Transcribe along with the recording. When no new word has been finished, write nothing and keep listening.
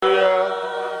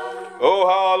Oh,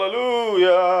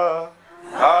 hallelujah.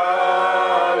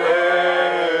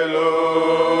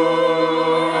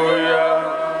 Hallelujah.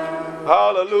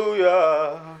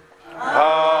 Hallelujah.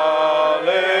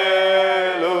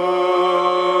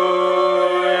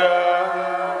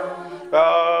 Hallelujah.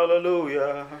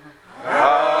 Hallelujah.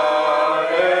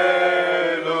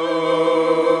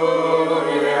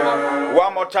 Hallelujah.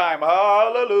 One more time.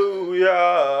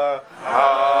 Hallelujah.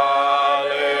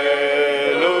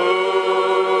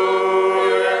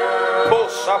 Hallelujah.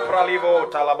 Posapralivo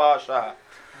talabasha.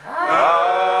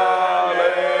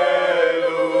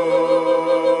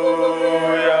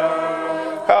 Hallelujah.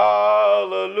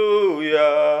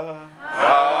 Hallelujah.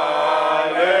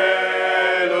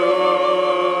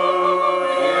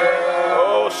 Hallelujah.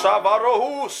 Oh,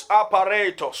 Savarohus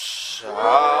apparatus.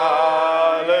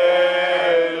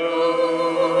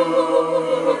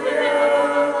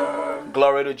 Hallelujah.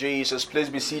 Glory to Jesus. Please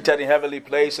be seated in heavenly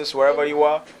places wherever you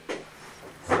are.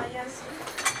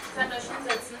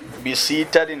 Be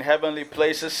seated in heavenly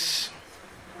places.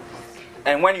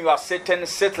 And when you are sitting,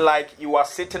 sit like you are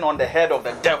sitting on the head of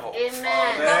the devil.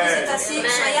 Amen. Quand vous êtes assis,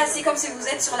 soyez assis comme si vous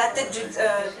êtes sur la tête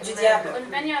du diable.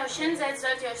 Und wenn ihr euch hinsetzt,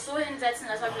 sollt ihr euch so hinsetzen,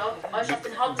 als ob ihr euch auf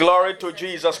den Haupt. Glory to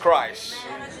Jesus Christ.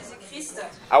 Amen. Jésus-Christ.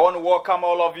 I want to welcome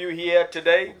all of you here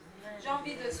today. J'ai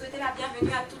envie de souhaiter la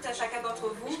bienvenue à tout à chacun d'entre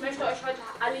vous. Ich möchte euch heute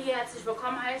alle hier herzlich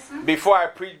willkommen heißen. Before I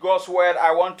preach God's word,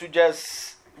 I want to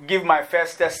just give my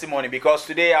first testimony because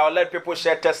today I will let people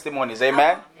share testimonies.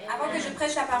 Amen. Avant que je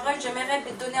prêche la parole, j'aimerais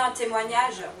donner un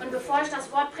témoignage. Und bevor ich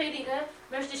das Wort predige,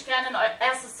 möchte ich gerne ein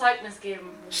erstes Zeugnis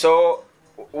geben. So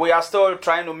we are still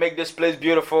trying to make this place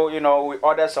beautiful. You know, we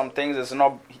ordered some things. It's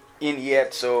not in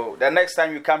yet. So the next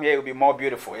time you come here, it will be more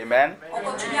beautiful. Amen. On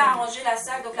continue à arranger la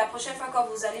salle, donc la prochaine fois quand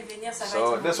vous allez venir, ça va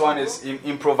So être this beaucoup one beau. is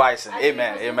improvising. Also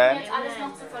Amen. wir versuchen Amen. jetzt alles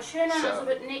noch zu verschönern, also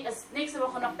wird es nächste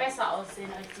Woche noch besser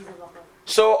aussehen als diese Woche.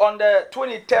 So on the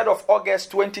 23rd of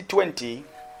August 2020,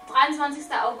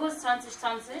 23. August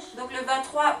 2020, Donc le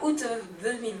 23 août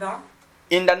 2020,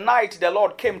 in the night the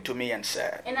Lord came to me and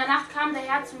said, in der Nacht kam der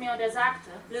Herr zu mir und er sagte,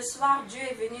 le soir, Dieu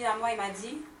est venu à moi et m'a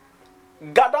dit,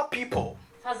 gather people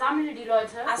versammle die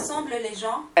Leute assemble les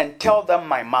gens and tell them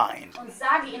my mind. und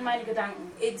sage ihnen meine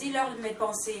Gedanken. et dis-leur mes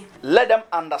pensées, Let them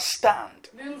understand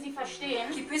Mögen sie verstehen,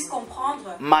 qu'ils puissent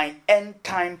comprendre my end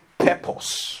time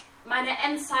purpose. meine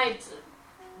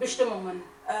Endzeitbestimmungen.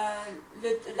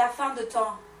 La fin de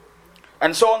temps.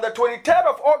 And so on the 23rd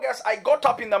of August, I got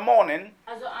up in the morning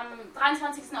Also am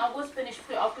 23. August bin ich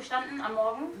früh aufgestanden, am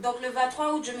Morgen. Donc le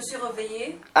 23 août, je me suis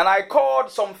réveillée and I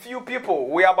called some few people.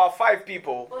 We are about 5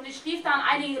 people. Und ich rief dann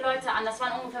einige Leute an, das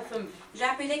waren ungefähr 5. J'ai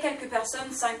appelé quelques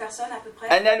personnes, 5 personnes à peu près.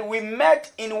 And then we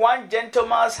met in one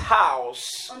gentleman's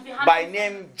house Und wir haben by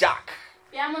name Jack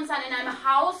Wir haben uns dann in einem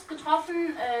Haus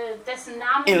getroffen, dessen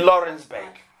Name in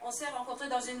Lawrenceburg. On s'est rencontrés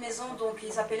dans une maison, donc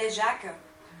il s'appelait Jacques.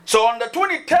 So on the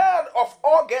 23rd of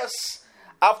August,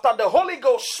 after the Holy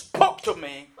Ghost spoke to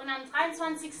me, Und am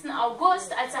 23.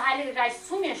 August, als der Heilige Geist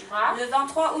zu mir sprach, Le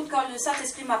 23 août, quand le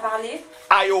Saint-Esprit m'a parlé,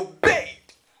 I obeyed.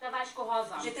 da war ich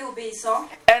gehorsam. j'étais obéissant.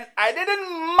 And I didn't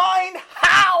mind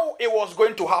how it was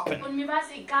going to happen. Und mir war es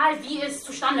egal, wie es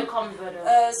zustande kommen würde.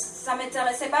 Ça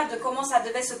m'intéressait pas de comment ça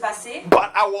devait se passer,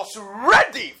 But I was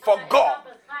ready for Aber ich God. war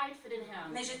bereit für den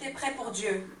Herrn. mais j'étais prêt pour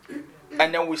Dieu.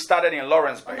 And then we started in Und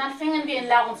Lawrenceburg. dann fingen wir in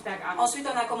Laurensberg an. Ensuite,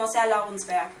 on a commencé à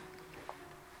Laurensberg.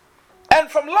 And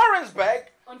from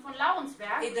Lawrenceburg, Und von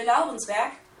Laurensberg, Et de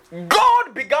Laurensberg,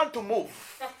 God began to move.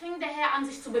 da fing der Herr an,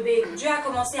 sich zu bewegen. Dieu a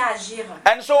commencé à agir.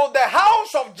 And so the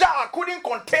house of Jah couldn't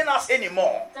contain us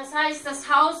anymore. Das heißt, das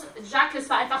Haus Jacques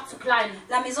war einfach zu klein.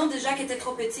 La maison de Jacques était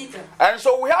trop petite. And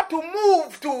so we had to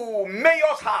move to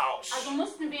Mayor's house. Also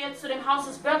mussten wir jetzt zu dem Haus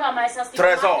des Bürgermeisters die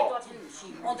Tresor. Gemeinde dorthin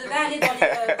schieben. On devait aller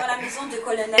dans la maison de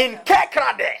colonel In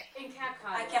Kerkrade. In à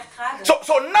Kerkrade. Kerkrade.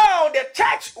 So now the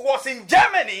church was in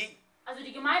Germany. Also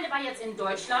die Gemeinde war jetzt in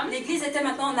Deutschland. L'église était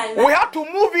maintenant en We Allemagne. had to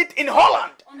move it in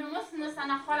Holland. Und wir mussten es dann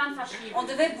nach Holland verschieben. On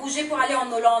devait bouger pour aller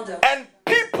en Hollande. And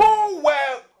people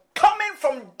were coming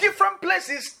from different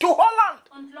places to Holland.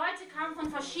 Und Leute kamen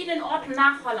von verschiedenen Orten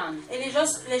nach Holland. Et les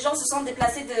gens se sont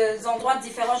déplacés des endroits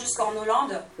différents jusqu'en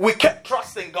Hollande. We kept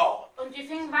trusting God. Und wir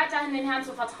fingen weiterhin den Herrn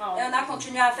zu Et vertrauen. on a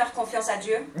continué à faire confiance à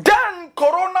Dieu. Then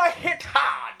Corona hit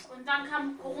hard. Und dann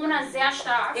kam Corona sehr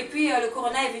stark. Et puis le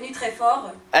corona est venu très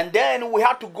fort. And then we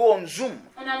had to go on Zoom.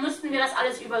 Und dann mussten wir das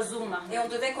alles über Zoom machen. Et on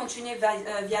devait continuer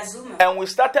via Zoom. And we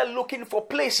started looking for Und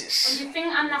places. wir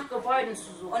fingen an, nach Gebäuden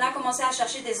zu suchen. On a commencé à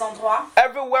chercher des endroits.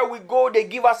 Everywhere we go, they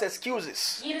give us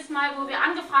excuses. Jedes Mal, wo wir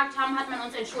angefragt haben, hat man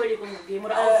uns Entschuldigungen gegeben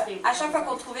oder À Ausreden. chaque fois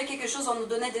qu'on trouvait quelque chose, on nous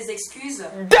donnait des excuses.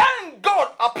 Then God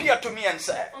appeared to me and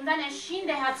said, Und dann erschien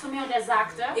der Herr zu mir und er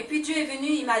sagte, Et puis Dieu est venu,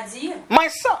 il m'a dit, my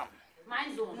son,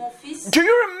 mein Sohn, mon fils, do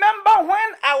you remember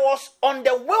when I was on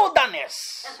the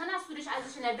wilderness erinnerst du dich, als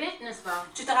ich in der Wildnis war?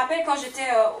 tu te rappelles quand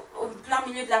j'étais au plein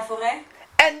milieu de la forêt?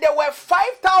 and there were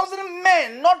 5,000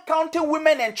 men, not counting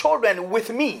women and children, with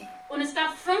me? Und es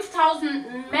gab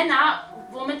 5000 Männer,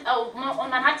 und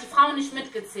man hat die Frauen nicht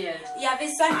mitgezählt. Il y avait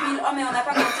 5000 hommes et on n'a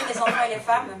pas compté les enfants et les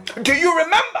femmes. Do you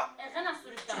remember? Erinnerst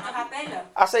du dich Tu te daran? rappelles?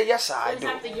 I said, yes, sir, I Und ich do.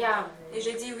 sagte ja. Et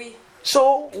j'ai dit oui.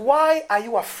 So why are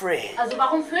you afraid? Also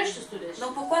warum fürchtest du dich?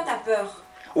 Donc pourquoi t'as peur?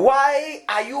 Why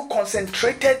are you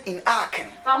concentrated in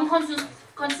Aachen? Warum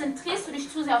konzentrierst du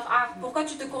dich zu sehr auf Aachen? Pourquoi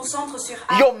tu te concentres sur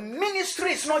Your Aachen?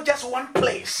 ministry is not just one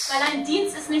place. Weil dein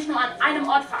Dienst ist nicht nur an einem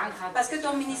Ort verankert. Parce que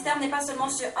ton ministère n'est pas seulement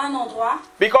sur un endroit.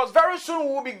 Because very soon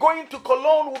we will be going to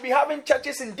Cologne, we'll be having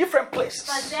churches in different places.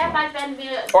 Weil sehr bald werden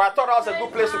wir... Oh, I thought that was a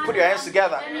good place to put your hands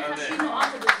together. Werden wir verschiedene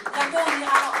Orte besuchen. Bientôt on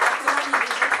ira à Cologne et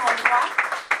des autres endroits.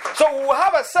 So we will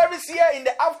have a service here in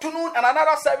the afternoon and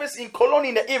another service in Cologne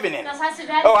in the evening. Das heißt, wir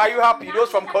werden Oh, are you happy?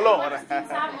 Those from Cologne.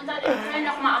 Gottesdienst haben und dann in Köln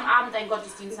noch mal am Abend einen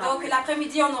Gottesdienst haben. Donc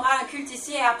l'après-midi on aura un culte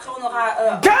ici et après on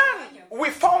aura... Then we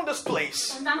found this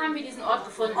place. Und dann haben wir diesen Ort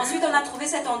gefunden. Ensuite on a trouvé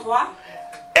cet endroit.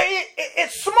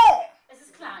 It's small, Es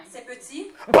ist klein. C'est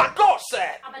petit. but God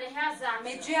said, Aber der Herr sagt,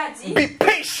 Mais Dieu a dit, be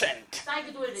patient. sei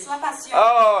geduldig. sois patient.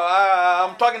 Oh,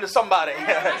 I'm talking to somebody.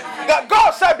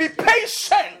 God said, be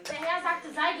patient. Der Herr sagte,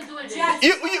 sei geduldig. Dieu a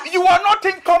dit, You are not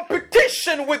in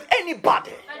competition with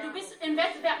anybody. Weil du bist im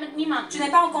Wettbewerb mit niemandem. tu n'es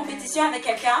pas en compétition avec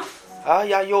quelqu'un.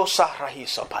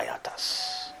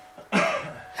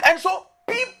 And so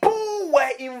people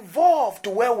were involved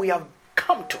where we have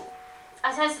come to.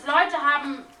 Das heißt, Leute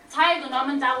haben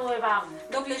teilgenommen, da wo wir waren.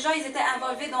 Donc les gens ils étaient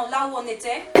involvés dans là où on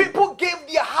était. People gave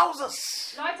their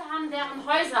houses. Leute haben deren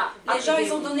Häuser Les gens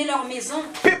ils ont abgegeben. donné leur maison.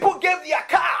 People gave their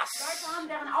cars. Leute haben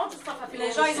deren Autos zur Verfügung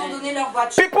Les gens ils ont gestellt. donné leur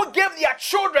voiture. People gave their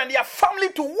children, their family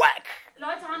to work.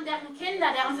 Leute haben deren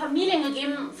Kinder, deren Familien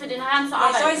gegeben, für den Herrn zu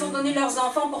Les gens ils ont arbeiten. donné leurs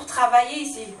enfants pour travailler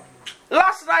ici.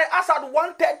 Last night, as at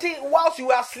 1:30, whilst you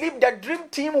were asleep, the dream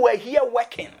team were here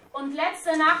working. Und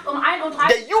letzte Nacht um 1:30 Uhr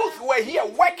The youth were here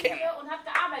working. und hat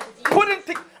gearbeitet. Die Putting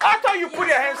things. After you put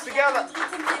your hands together, Le dream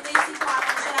team qui était ici pour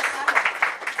arranger la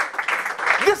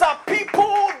table. these are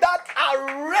people that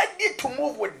are ready to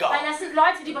move with God. Weil das sind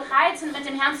Leute, die bereit sind, mit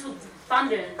dem Herrn zu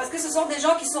wandeln. Parce que ce sont des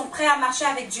gens qui sont prêts à marcher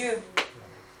avec Dieu.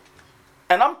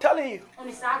 And I'm telling you, Und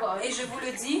ich sage euch, Et je vous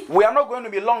le dis, we are not going to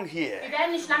be long here. wir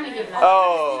werden nicht lange hier bleiben.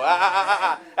 Oh,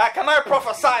 can I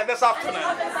prophesy this afternoon?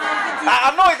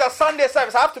 I know it's a Sunday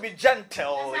service. I have to be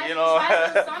gentle, Das heißt, you ich know. weiß,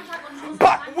 es ist Sonntag und ich muss But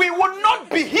sagen, we will not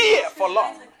be here for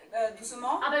long.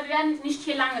 doucement. aber wir werden nicht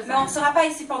hier lange Mais on ne sein. sera pas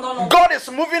ici pendant longtemps. God is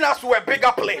moving us to a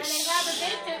bigger Weil der place. Herr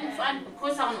bewegt uns zu einem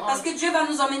größeren Parce Ort. que Dieu va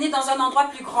nous emmener dans un endroit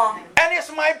plus grand. And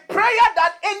it's my prayer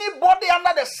that anybody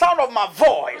under the sound of my Und das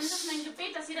voice, ist mein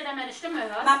Gebet, dass jeder, der meine Stimme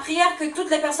hört, Ma prière que toutes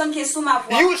les personnes qui sont sous ma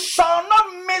voix, you shall not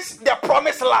miss the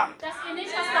promised land. dass ihr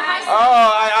nicht das verheißene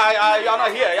Oh, you're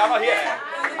not here. You're not here.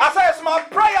 I say it's my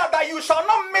prayer that you shall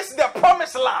not miss the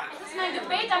promised land. Das ist mein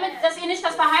Gebet, damit, dass ihr nicht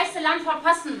das verheißene Land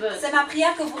verpassen wird. c'est ma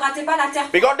prière que vous ratez pas la terre.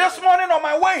 Because this morning on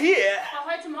my way here, Ich war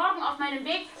heute Morgen auf meinem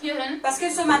Weg hierhin, Parce que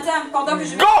ce matin, pendant que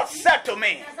je God said to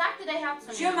me, da sagte der Herr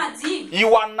zu Dieu mir, m'a dit,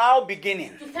 you are now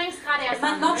beginning. du fängst gerade erst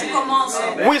an. maintenant tu commences.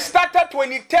 We started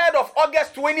 23rd of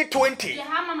August 2020. Wir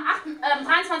haben am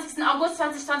 23. August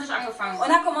 2020 angefangen. On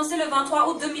a commencé le 23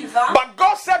 août 2020. But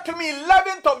God said to me,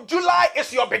 11th of July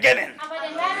is your beginning. Aber der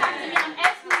Herr sagte mir, am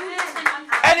 11. Juli ist dein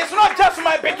Anfang. And it's not just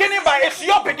my beginning, but it's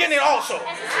your beginning also.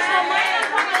 Es ist nicht nur mein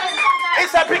Anfang, sondern es ist auch dein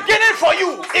It's a beginning for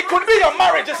you. It could be your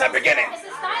marriage, it's a beginning. Es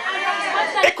ist dein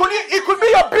Anfang. It could be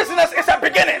your business, it's a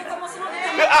beginning.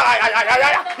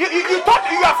 You thought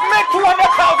you have made 200,000,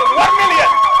 1 million,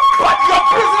 but your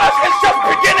business is just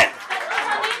beginning.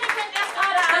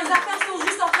 Les affaires sont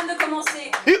juste en train de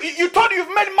commencer. You thought you've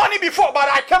made money before, but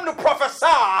I came to prophesy.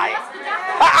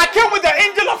 I came with the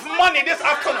angel of money this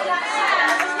afternoon.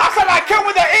 I said I came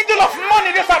with the angel of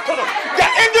money this afternoon. The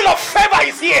angel of favor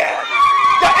is here.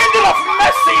 The angel of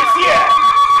mercy is here.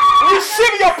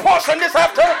 Receive your portion this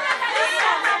afternoon.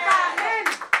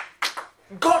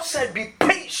 God said, be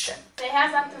patient. Der Herr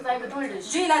sagte, sei geduldig.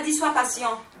 Dieu il a dit, sois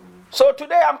patient. So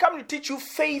today I'm coming to teach you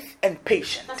faith and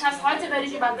patience. Das heißt, heute werde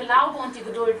ich über Glaube und die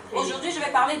Geduld reden. Aujourd'hui, je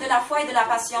vais parler de la foi et de la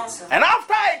patience. And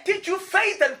after I teach you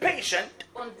faith and patience,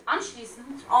 Und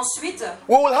anschließend Ensuite,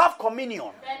 we will have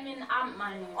communion. werden wir ein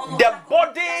Abendmahl nehmen. on The aura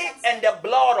body and the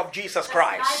blood of Jesus Das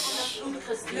Leib und Christ. das Blut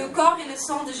Christi. le corps et le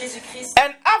sang de Jésus-Christ.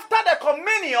 And after the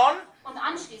communion, Und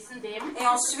anschließend dem, Et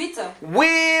ensuite,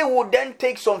 we will then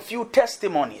take some few da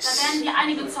testimonies. werden wir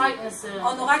einige Zeugnisse.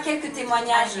 on aura quelques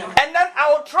témoignages. And then I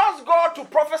will trust God to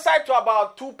prophesy to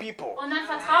about 2 people. Und dann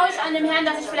vertraue ich an dem Herrn,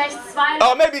 dass ich vielleicht 2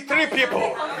 Or maybe 3 people.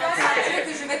 Grâce à Dieu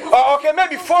que je vais Or okay,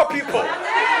 maybe 4 people.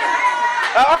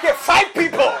 Okay, 5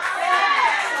 people.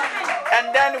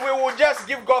 And then we will just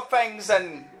give God thanks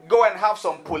and go and have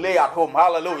some poulet at home.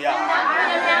 Hallelujah.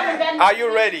 Are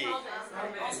you ready?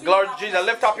 Glory to Jesus.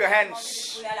 Lift up your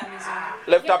hands. aller à la maison.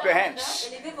 Lift up your hands.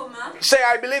 Levez vos mains. Say,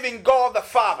 I believe in God the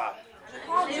Father. Je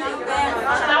crois en Dieu le Père.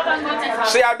 Ich glaube an Gott den Vater.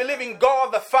 Say, I believe in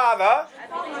God the Father.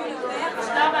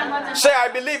 Ich glaube an Gott den Say, Vater. I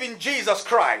believe in Jesus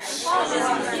Christ.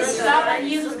 Ich glaube an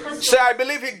Jesus Christus. Say, I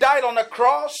believe He died on the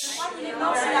cross. Il est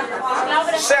mort sur la croix. Ich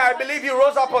glaube, dass Say, I believe He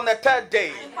rose up on the 3rd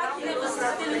day. Je crois qu'il est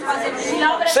ressuscité le troisième ich jour.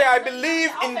 glaube, dass Say, I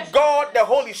believe in God the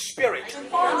Holy Spirit. Je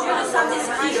crois en Dieu le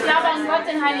Saint-Esprit. ich glaube an Gott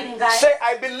den Heiligen Geist. Say,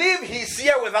 I believe He's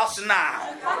here with us now.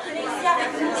 Je crois qu'il est ici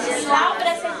avec nous. Ich glaube,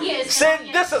 dass hier ist. Say,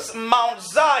 this is Mount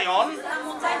Zion. La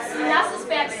montagne, c'est Das ist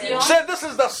Berg Zion. Say, this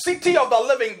is the city of the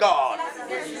living God.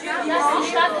 la cité du Dieu Das vivant. ist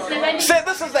die Stadt des lebendigen. Say,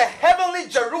 this is the heavenly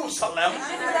Jerusalem.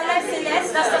 Jérusalem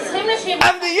céleste. Das ist das himmlische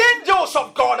And the angels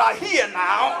of God are here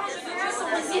now. Les anges de Dieu sont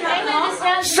ici Die Engel maintenant. des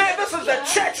Herrn. Say, this is the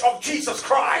church of Jesus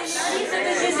Christ. L'église de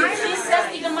Jésus-Christ. Das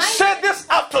ist die Gemeinde. Say, this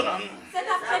afternoon. Cet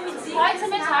après-midi. Heute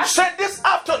Mittag. Say, this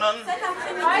afternoon. Cet Heute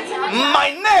après-midi. Mittag. My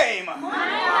name. Mein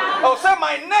Name. Oh, say,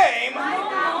 my name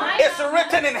is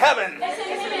written in heaven.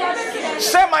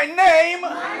 Say, my name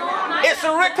is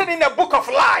written in the book of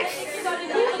life.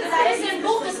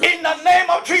 In the name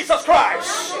of Jesus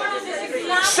Christ.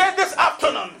 Say, this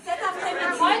afternoon. Cet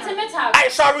après-midi. Heute Mittag. I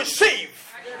shall receive.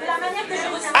 De la manière que je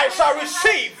reçois. I shall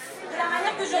receive De la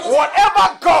manière que je reçois.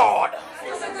 whatever God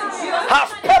Tout ce que Dieu has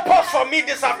purpose for me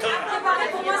this afternoon. préparé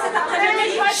pour moi cet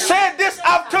après-midi. Say this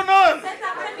afternoon, Cet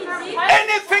après-midi.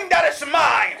 anything that is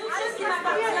mine, Toute chose qui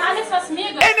m'appartient. Alles, was mir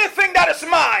gehört. anything that is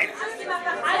mine, Toute chose qui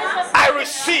m'appartient. Alles, was I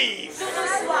receive. Je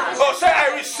reçois. Oh, say I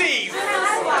receive.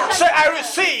 Say I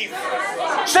receive.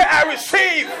 Say I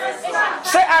receive.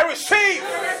 Say I receive.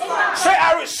 Say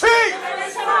I receive.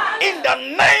 In the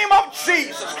name of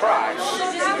Jesus Christ.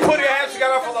 Put your hands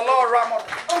together for the Lord, Ramos.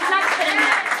 und Platz für den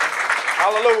Herrn.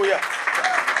 Hallelujah.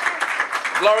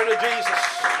 Glory to Jesus.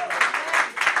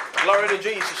 Glory to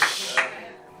Jesus.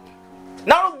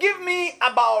 Now give me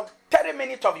about 30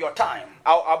 minutes of your time.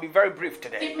 I'll be very brief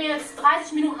today. Gebt mir jetzt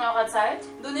 30 Minuten eurer Zeit.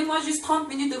 Donnez-moi juste 30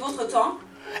 minutes de votre temps.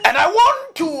 And I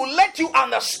want to let you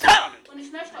understand Und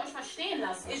ich möchte euch verstehen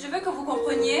lassen, Et je veux que vous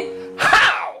compreniez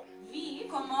how wie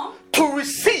comment, to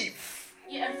receive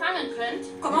ihr empfangen könnt,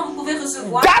 comment vous pouvez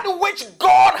recevoir that which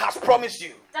God has promised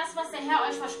you. das, was der Herr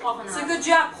euch versprochen ce hat. que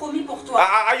Dieu a promis pour toi.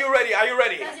 Are you ready? Are you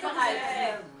ready? Seid ihr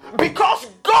bereit? Because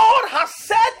God has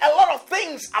said a lot of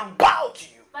things about you.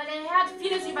 Weil der Herr hat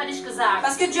vieles über dich gesagt.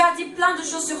 Parce que Dieu a dit plein de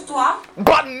choses sur toi,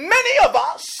 But many of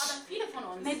us, Aber viele von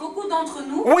uns, mais beaucoup d'entre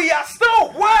nous, we are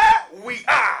still where we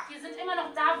are. wir sind immer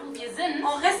noch da, wo wir sind.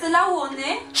 on reste là où on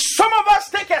est. Some of us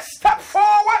take a step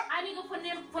forward Einige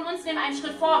von uns nehmen einen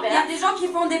Schritt Il y a vorwärts. des gens qui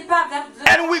font des pas vers Dieu,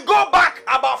 and we go back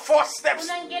about 4 Und steps.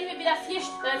 dann gehen wir wieder vier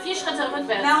Schritte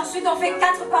rückwärts. mais ensuite on fait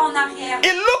 4 pas en arrière.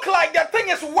 It looks like the thing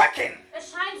is working. Es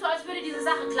scheint so, als würde diese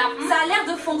Sache klappen. Ça a l'air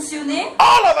de fonctionner,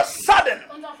 All of a sudden,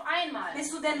 Und auf einmal mais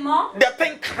soudainement, the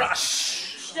thing crashes.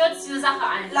 stürzt diese Sache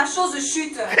ein. la chose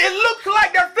chute. It looks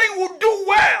like the thing will do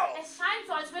well. Es scheint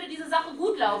so, als würde diese Sache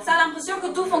gut laufen. Ça a l'impression que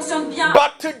tout fonctionne bien.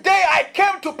 But today I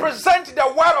came to present the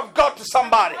word of God to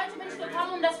somebody. Heute bin ich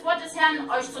gekommen, um das Wort des Herrn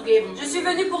euch zu geben. Je suis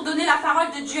venue pour donner la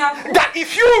parole de Dieu à vous. That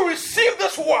if you receive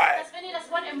this word, Dass wenn ihr das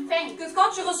Wort empfängt, Que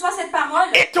quand tu reçois cette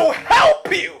parole, it will help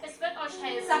you. es wird euch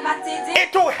ça helfen. va t'aider,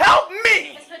 It will help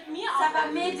me Es wird mir ça auch va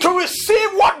helfen, m'aider to receive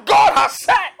what God has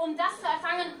said. um das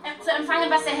zu empfangen,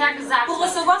 was der Herr gesagt pour hat.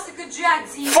 recevoir ce que Dieu a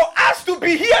dit. For us to be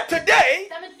here today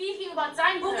Damit wir hier überhaupt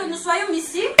sein Pour que können. nous soyons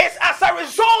ici, is as a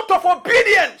result of Es ist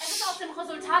obedience. aus dem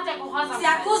Resultat der c'est à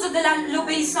Gehorsamkeit. cause de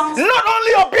l'obéissance. Not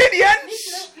only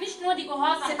obedience, Nicht nur die C'est pas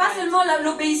Gehorsamkeit, seulement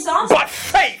l'obéissance, but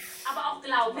faith. aber auch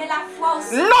Glaube. mais la foi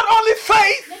aussi. Not only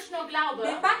faith, Nicht nur Glaube,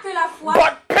 Mais pas que la foi,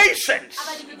 but patience.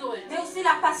 aber die Geduld. mais aussi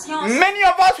la patience. Many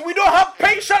of us, we don't have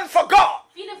patience for God.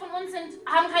 Viele von uns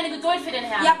haben keine Geduld für den Il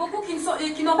y a Herrn. beaucoup qui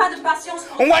n'ont pas de patience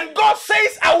pour When God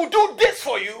says, I will do this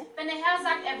for you, Wenn der Herr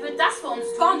sagt, er wird das für uns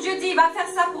Quand tun, Dieu dit il va faire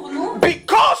ça pour nous,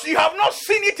 because you have not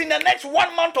seen it in the next 1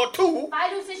 month or 2, weil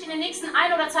du es nicht in den nächsten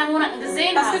 1 oder 2 Monaten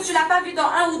gesehen parce que hast, tu l'as pas vu dans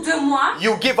 1 ou 2 mois,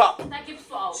 you give up. da gibst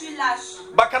du auf. tu lâches.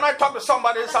 But can I talk to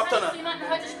somebody this Aber kann ich zu afternoon? jemandem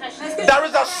heute sprechen? Est-ce que There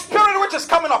is a spirit which is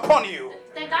coming upon you.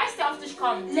 Der Geist, der auf dich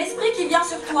kommt. l'esprit qui vient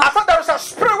sur I toi, thought there is a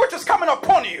spirit which is coming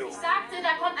upon you. Ich sagte,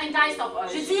 da kommt ein Geist auf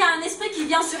Je euch. dis, il y a un esprit qui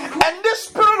vient sur vous. And this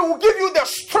spirit will give you the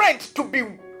strength to be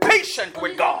patient Und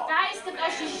with dieser God. Geist gibt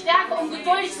euch die Stärke, um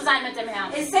geduldig zu sein mit dem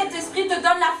Herrn. Et cet esprit te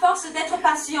donne la force d'être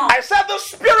patient. I said the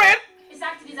spirit Ich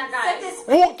sagte, dieser Cet Geist esprit,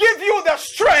 will give you the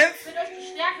strength wird euch die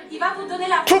Stärke il geben, va vous donner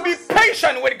la to be force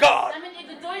patient with God. damit ihr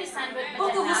geduldig sein wird pour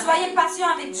mit que dem vous Herrn. soyez patient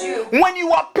avec Dieu. When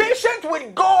you are patient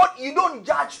with God, you don't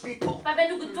judge people. Weil wenn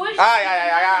du geduldig Ah, yeah, yeah,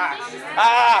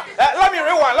 yeah, yeah. Let me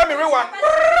rewind.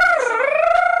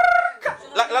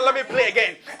 Let me play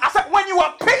again. I said, when you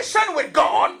are patient with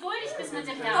God, geduldig bist mit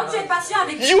dem Quand tu Herrn, es patient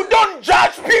avec Dieu, you don't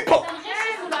judge people. dann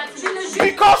richtest du Leute tu ne nicht.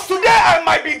 juges Because today I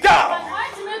might be Weil down.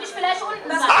 heute möge ich vielleicht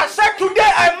unten I sein. said,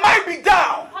 today I might be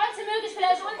down. Heute möge ich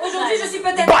vielleicht unten Aujourd'hui, je sein. suis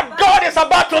peut-être But God is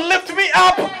about to lift me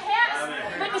up. Der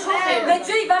Herr wird mich hochheben. mais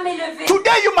Dieu, il va m'élever.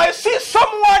 Today you might see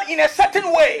someone in a certain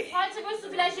way. Heute wirst du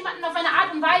vielleicht jemanden auf eine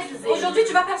Art und Weise sehen. Aujourd'hui,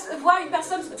 tu vas voir une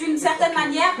personne d'une certaine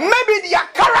manière. Maybe their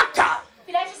character.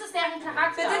 Vielleicht ist es deren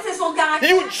Charakter. Peut-être c'est son caractère.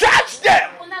 You judge them.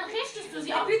 Und dann richtest du sie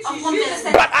Et auf, puis tu aufgrund juges dessen.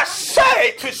 cette But I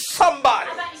say to somebody,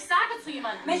 Aber ich sage zu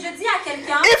jemandem, Mais je dis à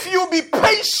quelqu'un, if you be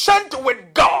patient with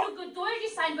wenn God, du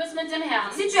geduldig sein wirst mit dem Herrn,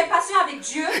 si tu es patient avec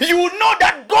Dieu, you will know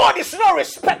that God is no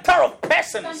respecter of dann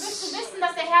wirst du persons. wissen,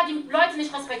 dass der Herr die Leute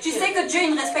nicht tu respektiert. sais que Dieu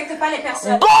il ne respecte pas les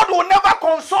personnes. God will never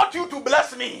consult you to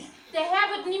bless me. Der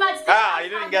Herr wird niemals dich Ah,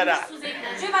 you anfragen, didn't get mich that. zu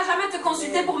segnen. Dieu va jamais te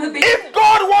consulter pour me bénir. If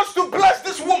God wants to bless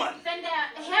this woman, Wenn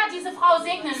der Herr diese Frau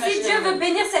segnen Si Dieu möchte, veut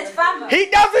bénir cette femme, He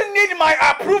doesn't need my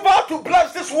approval to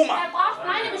bless this woman. er braucht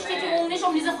meine Bestätigung nicht,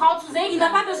 um diese Frau zu il n'a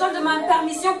segnen. pas besoin de ma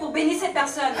permission pour bénir cette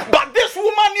personne. But this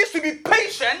woman needs to be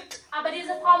patient Aber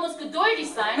diese Frau muss geduldig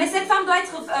Mais sein cette femme doit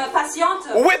être patiente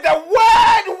with the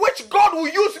word which God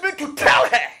will use me to tell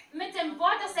her. mit dem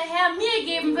Wort, das der Herr mir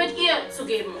geben wird, ihr zu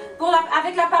geben.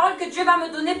 avec la parole que Dieu va me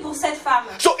donner pour cette femme.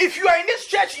 So if you are in this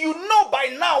church, you know by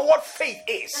now what faith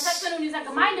Das heißt, is. wenn du in dieser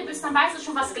Gemeinde bist, dann weißt du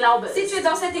schon, was Glaube Si ist. tu es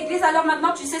dans cette église, alors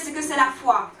maintenant tu sais ce que c'est la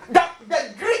foi.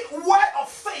 The Greek word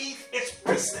of faith is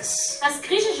business. Das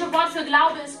griechische Wort für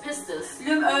Glaube ist Pistis.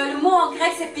 Le mot en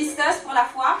grec c'est pistos pour la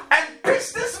foi. And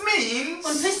business Und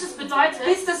means Pistis bedeutet,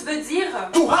 Pistos veut dire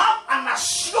to have an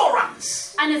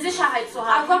assurance, eine Sicherheit zu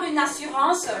haben, avoir une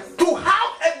assurance, to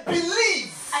have a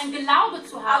belief ein Glaube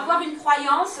zu haben avoir une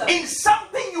croyance in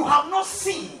something you have not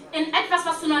seen, in etwas,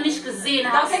 was du noch nicht gesehen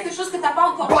dans hast. quelque chose que tu n'as pas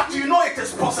encore but vu. you know it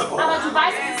is possible. Aber du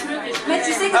weißt, es ist möglich. Mais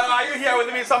tu sais que Are you here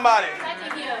with me, somebody? Seid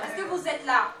ihr hier? est-ce que vous êtes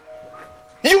là?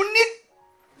 You need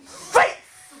faith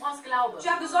Du brauchst Glaube. Tu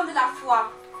as besoin de la foi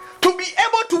to be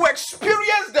able to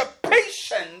experience the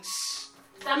patience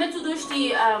Damit du durch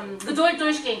die Geduld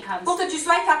durchgehen kannst. pour que tu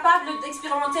sois capable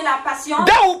d'expérimenter la patience.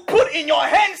 that will put in your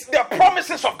hands the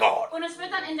promises of God. Und es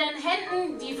wird dann in deinen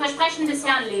Händen die Versprechen des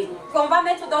Herrn legen. Qu'on va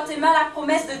mettre dans tes mains la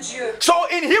promesse de Dieu. So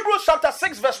in Hebrews chapter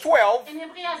 6 verse 12, In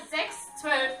Hebräer 6,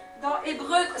 12. Dans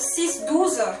Hébreux 6,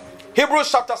 12. Hebrews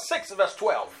chapter 6 verse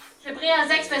 12. Hebräer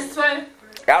 6, Vers 12.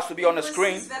 It has to be on the Hébreux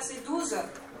screen. 6, verset 12.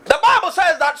 The Bible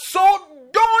says that, so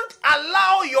don't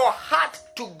allow your heart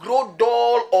to grow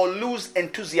dull or lose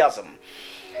enthusiasm.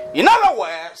 In other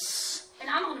words, In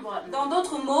anderen Worten, Dans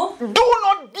d'autres mots, do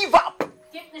not give up.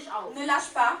 gib nicht auf. ne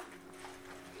lâche pas,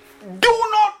 Do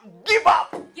not give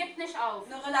up. Gib nicht auf.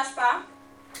 ne relâche pas.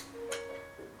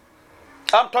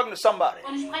 I'm talking to somebody.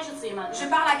 Und ich spreche zu jemandem. Je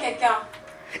parle à quelqu'un.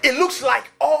 It looks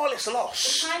like all is Es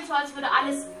lost. scheint so, als würde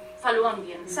alles verloren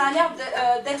gehen. Ça a l'air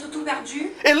d'être tout perdu.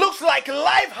 It looks like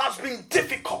life has been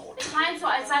difficult. Es scheint so,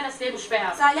 als sei das Leben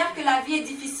schwer. Ça a l'air que la vie est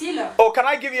difficile. Oh, can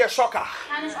I give you a shocker?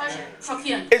 Kann ich euch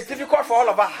schockieren? It's difficult for all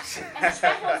of us. Es ist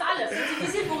schwer für uns alle.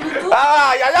 Difficile pour nous tous.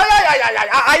 Ah,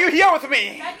 yeah. Are you here with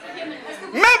me? Seid ihr hier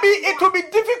mit? Maybe it will be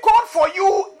difficult for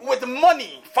you with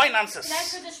money, Vielleicht finances.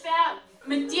 wird es schwer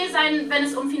mit dir sein, wenn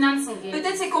es um Finanzen geht.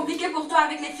 Peut-être c'est compliqué pour toi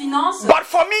avec les finances. But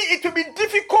for me, it will be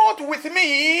difficult with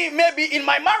me, maybe in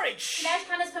my marriage. Vielleicht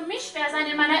kann es für mich schwer sein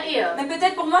in meiner Ehe. Mais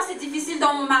peut-être pour moi c'est difficile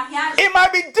dans mon mariage. It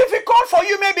might be difficult for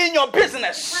you, maybe in your Es kann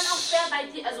business. auch schwer bei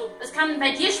dir, also es kann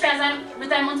bei dir schwer sein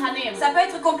mit deinem Unternehmen. Ça peut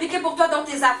être compliqué pour toi dans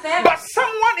tes affaires. But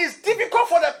someone is difficult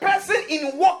for the person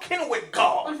in walking with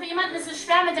God. Und für jemanden ist es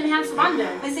schwer, mit dem Herrn zu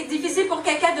wandeln. Mais c'est difficile pour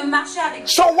quelqu'un de marcher avec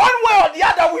Dieu. So one way or the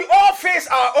other, we all face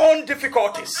our own difficulties. Eine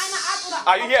Art oder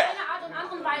Are you auf here? eine Art und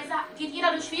andere Weise geht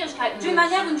jeder durch Schwierigkeiten. D'une durch.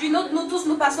 manière ou d'une autre, nous tous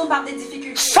nous passons par des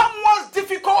difficultés. Someone's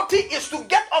difficulty is to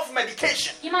get off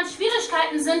medication. Jemands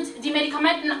Schwierigkeiten sind, die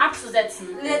Medikamenten abzusetzen.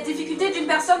 Les difficultés d'une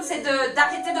personne, c'est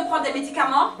d'arrêter de prendre des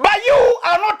médicaments. But you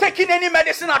are not taking any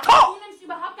medicine at all. Du nimmst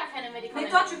überhaupt gar keine Mais Medikamente.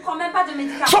 toi, tu prends même pas de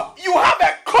médicaments. So you have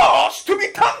a cause to be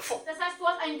thankful. Das heißt, du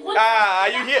hast einen Grund, Ah, are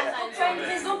you here? dankbar sein Tu as zu une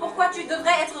sein. raison pourquoi tu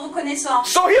devrais être reconnaissant.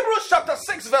 So Hebrews chapter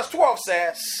 6 verse 12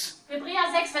 says, Hebräer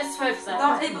 6, Vers 12 sagt.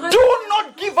 Dans Hébreux, Do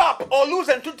not give up or lose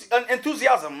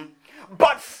enthusiasm,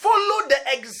 but follow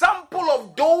the example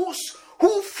of those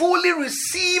who fully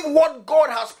receive what God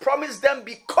has promised them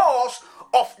because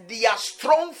of their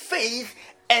strong faith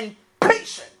and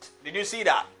patience. Did you see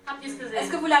that? Habt ihr es est-ce gesehen?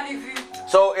 que vous l'avez vu?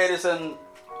 So it is in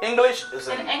English. It's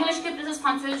In in, Englisch gibt es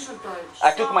Französisch und Deutsch.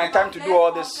 I took my time to do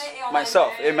all this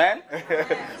myself. Amen.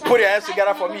 Put your hands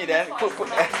together for me then.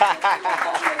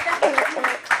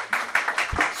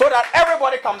 So that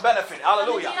everybody can benefit.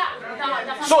 Hallelujah.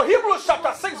 So Hebrews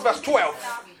chapter 6 verse 12.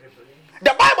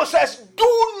 The Bible says, do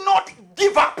not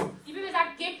give up. Die Bibel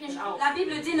sagt, gebt nicht auf. La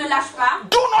Bible dit ne lâche pas,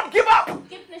 Do not give up.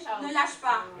 Gebt nicht auf. ne lâche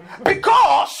pas.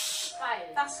 Because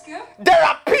Weil Parce que there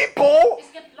are people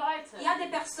es gibt il y Leute, a des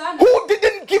personnes who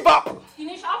didn't give up, die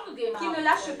nicht aufgegeben qui ne haben.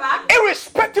 lâchent pas.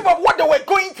 irrespective of what they were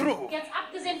going through. Jetzt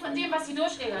abgesehen von dem, was sie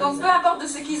durchgegangen Donc peu sind. importe de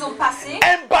ce qu'ils ont passé,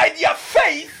 And by their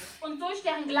faith Und durch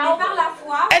deren et Glauben par la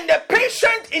foi and the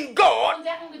patience in God, und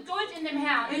deren Geduld in dem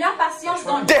Herrn, et leur patience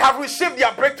dans they have received their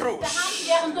da breakthroughs. haben sie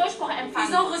deren Durchbruch ils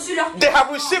empfangen. ont reçu leur They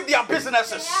have received their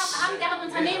businesses. Haben deren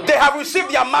Unternehmen, They have received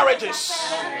their marriages.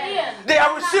 deren Ehen, They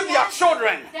have received their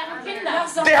children. deren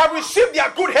Kinder. They have received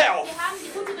their good health. Sie haben die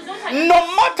gute Gesundheit. No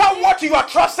matter what you are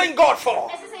trusting God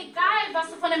for, Es ist egal, was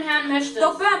du von dem Herrn möchtest.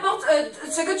 Donc peu importe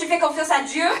ce que tu fais confiance à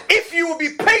Dieu, if you will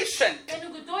be patient Wenn du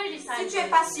geduldig sein si tu es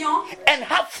willst patient and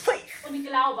have faith, und die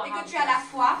Glaube et que haben, tu as la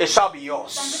foi, it shall be dann wird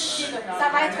yours. es dir gehören. ça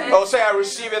va être Oh, say I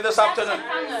receive it this Sag, ich afternoon.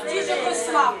 empfange. si je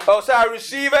reçois, Oh, say I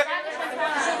receive it. Sag, ich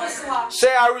empfange. je reçois, Say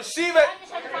I receive it.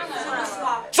 Sag, ich empfange. je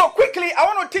reçois. So quickly, I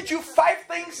want to teach you 5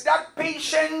 things that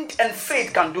patience and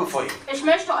faith can do for you. Ich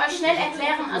möchte euch schnell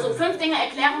erklären, also 5 Dinge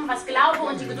erklären, was Glaube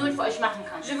und die Geduld für euch machen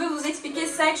kann. Je veux vous expliquer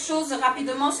 5 choses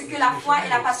rapidement ce que la foi et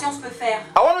la patience peuvent faire.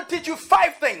 I want to teach you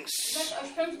 5 things Ich möchte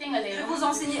euch 5 Dinge lehren,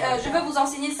 Je veux vous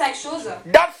enseigner 5 choses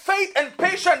that faith and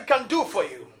patience can do for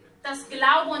you. das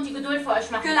Glaube und die Geduld für euch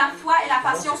machen que kann. la foi et la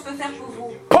patience peuvent faire pour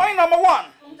vous. Point number 1.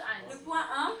 Punkt Le 1. point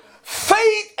 1,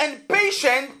 Faith and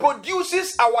patience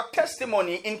produces our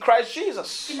testimony in Christ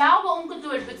Jesus. Glaube und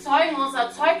Geduld bezeugen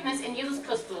unser Zeugnis in Jesus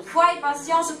Christus. foi et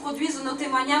patience produisent nos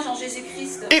témoignages en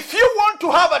Jésus-Christ. If you want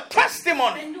to have a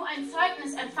testimony, Wenn du ein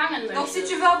Zeugnis empfangen Donc si möchtest,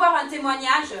 tu veux avoir un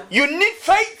témoignage, you need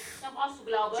faith. dann brauchst du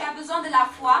Glaube. tu as besoin de la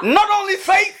foi, Not only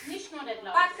faith, Nicht nur der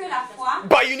Glaube. pas que la foi,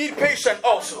 but you need patience Du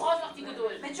also. brauchst auch die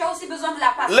Geduld. mais tu as aussi besoin de la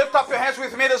patience. Lift up your hands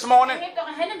with me this morning. Hebt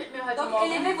eure Hände mit mir heute Donc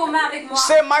Morgen élevez vos mains avec moi.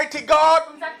 Say, mighty God,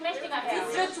 und sagt, mächtiger Herr,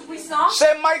 Dieu Tout-Puissant,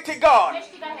 say, mighty God,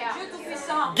 mächtiger Herr, Dieu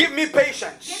Tout-Puissant, give me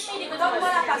patience. gib mir die donne-moi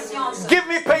Geduld, la patience. Give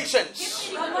me patience.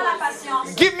 Donne-moi la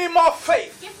patience. Give me more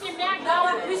faith. gib mir mehr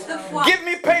Donne-moi Glaube. plus de foi. Give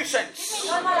me patience.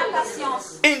 Donne-moi la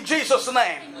patience. In Jesus'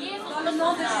 name. In Jesus Dans le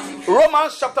nom de Christus Namen. Jésus-Christ. Romans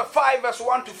chapter 5, verse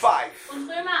 1 to 5. Und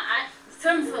Römer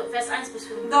 5, Vers 1 bis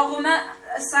 5. Dans Romains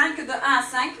 5, de 1 à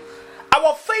 5,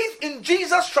 Our faith in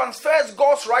Jesus transfers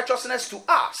God's righteousness to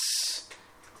us.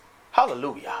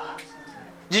 Hallelujah.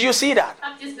 Did you see that?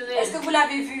 Habt ihr es est-ce que gesehen? vous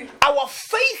l'avez vu? Our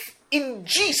faith in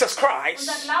Jesus Unser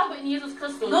Christ Glaube in Jesus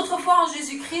Christus Notre foi en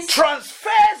Jésus-Christ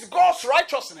transfers God's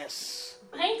righteousness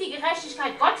bringt die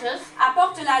Gerechtigkeit Gottes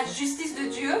apporte la justice de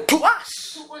Dieu to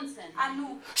us. zu uns hin. à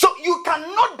nous. So you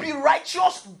cannot be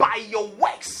righteous by your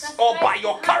works Das or heißt, by du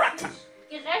your kannst character.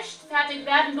 nicht gerechtfertigt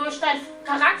werden durch deinen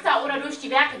Charakter oder durch die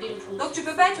Werke, die du tust. Donc tu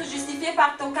peux pas être justifié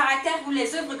par ton caractère ou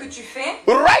les œuvres que tu fais.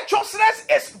 Righteousness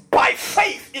is by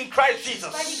faith in Christ Weil die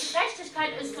Jesus.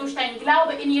 Gerechtigkeit ist durch deinen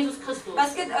Glaube in Jesus Christus.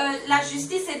 Parce que la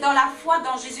justice est dans la foi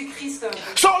dans Jésus-Christ.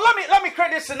 So let me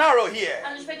create this scenario here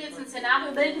Also ich werde jetzt ein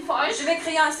Szenario bilden für euch. Je vais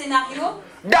créer un scénario.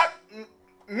 that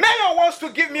Mayor wants to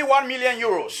give me 1 million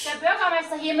euros. Der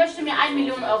Bürgermeister hier möchte mir 1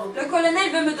 Million Euro Le geben.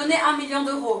 colonel veut me donner 1 million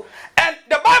d'euros. And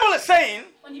the Bible is saying,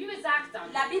 Und die Bibel sagt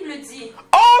dann, La Bible dit,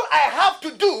 all I have to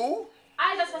do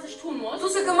all das, was ich tun muss, tout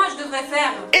ce que moi je devrais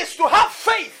faire, is to have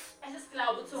faith es ist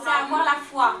Glaube zu c'est avoir haben, la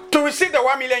foi to receive the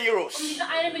 1 million euros. um diese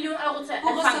 1 Million Euro zu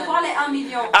pour recevoir empfangen. les 1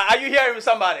 million. Are you hearing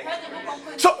somebody? Hört ihr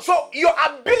mich auch? So your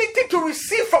ability to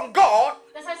receive from God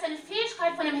Das heißt, deine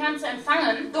Fähigkeit von dem Herrn zu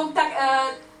empfangen, Donc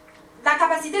ta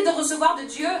capacité de recevoir de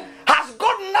Dieu has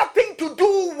got nothing to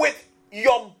do with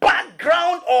your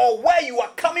background or where you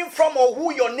are coming from or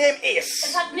who your name es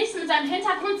is. hat nichts mit deinem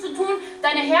Hintergrund zu tun,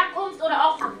 deine Herkunft oder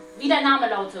auch wie dein Name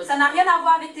lautet. ça n'a rien à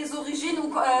voir avec tes origines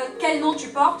ou quel nom tu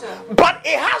portes. But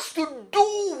it has to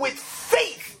do with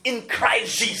faith in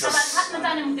Christ Aber es hat Jesus. mit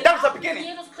deinem That is the Glauben in beginning.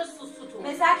 Jesus Christus zu tun.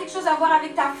 Mais ça a quelque chose à voir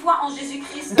avec ta foi en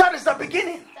Jésus-Christ. That is the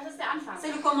beginning. Das ist der Anfang. C'est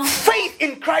le commencement. Faith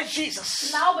in Christ Jesus.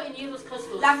 Glaube in Jesus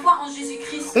Christus. La foi en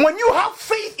Jésus-Christ. When you have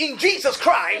faith in Jesus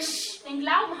Christ, Wenn du den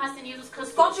Glauben hast in Jesus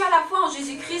Christus, Quand tu as la foi en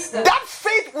Jésus-Christ, that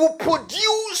faith will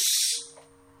produce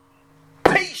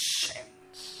patience.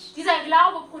 Dieser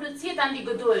Glaube produziert dann die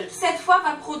Geduld. Cette foi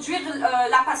va produire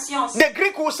la patience. The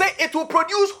Greek will say it will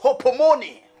produce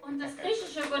hopomone. Und das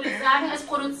Griechische würde sagen, es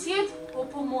produziert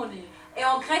Hopomone. Et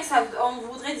en grec, on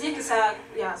voudrait dire que ça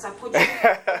produit.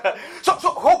 So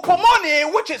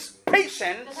hopomone, which is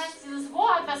patience, Das heißt, dieses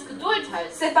Wort, was Geduld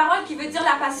heißt, Cette parole qui veut dire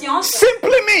la patience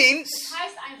simply means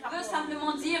heißt einfach veut nur,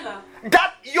 simplement dire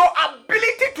that your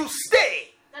ability to stay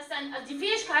dass dann die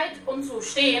Fähigkeit, um zu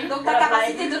stehen donc ta oder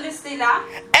capacité bleiben, de rester là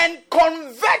and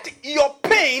convert your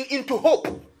pain into hope.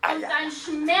 und dein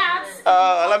Schmerz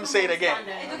Let me say it again.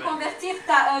 et de convertir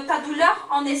ta douleur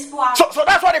en espoir. So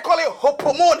that's why they call it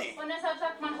hopomone. Und deshalb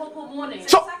sagt man Hopomone. C'est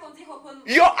So pour ça qu'on dit hopon.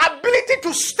 your ability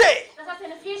to stay Das heißt,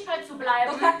 deine Fähigkeit zu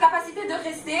bleiben Donc ta capacité de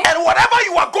rester. and whatever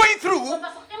you are going through, und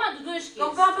was auch immer du durchgehst,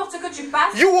 Donc peu importe ce que tu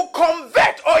passes, you will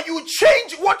convert or you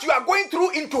change what you are going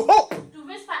through into hope. du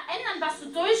willst verändern, was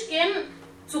du durchgehen,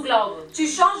 zu Glaube. tu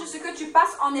changes ce que tu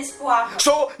passes en espoir.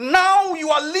 So now you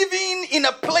are living in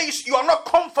a place you are not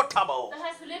comfortable. Das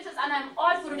heißt, du lebst jetzt an einem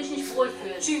Ort, wo du dich nicht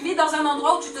wohlfühlst. Tu vis dans un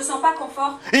endroit où tu te sens pas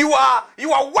confort. You are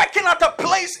working at a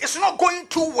place it's not going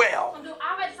too well. Und du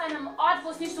arbeitest an einem Ort,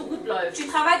 wo es nicht so gut läuft. Tu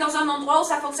travailles dans un endroit où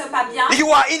ça fonctionne pas bien.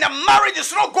 You are in a marriage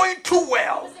it's not going too Du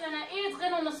well. bist in einer Ehe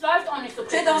drin und es läuft auch nicht so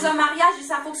Tu es dans un gut. mariage et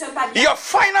ça fonctionne pas bien. Your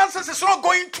finances is not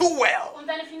going too well. Und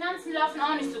deine Finanzen laufen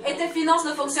auch nicht so Et gut. tes finances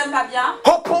ne fonctionnent pas bien.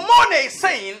 Hopomone is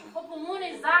saying,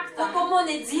 Hopomone sagt dann, Hopomone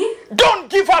dit, don't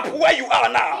give up where you are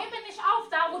now. gebe nicht auf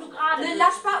da, wo du gerade ne bist.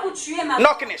 lâche pas où tu es maintenant.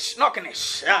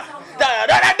 Knockinish. Yeah.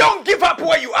 Don't give up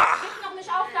where you are. Gib noch nicht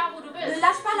auf da, wo du Ne bist.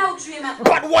 lâche pas là où tu es maintenant.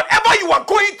 But whatever you are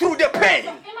going through, the pain,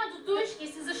 Immer du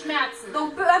durchgehst, diese Schmerzen,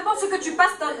 Donc peu importe ce que tu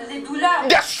passes dans les douleurs,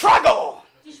 the struggle,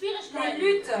 die les Schwierigkeiten,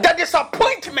 luttes, the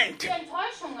disappointment, die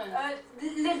Enttäuschungen,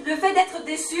 le fait d'être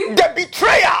déçu, the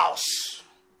betrayals,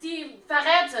 die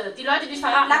Verräte, die Leute, die dich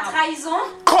verraten la haben. trahison,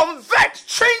 convert,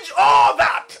 change all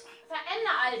that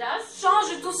Veränder all das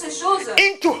change toutes ces choses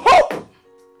into hope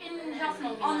in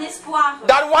Hoffnung en hinein. espoir.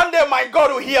 that one day my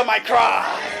God will hear my cry.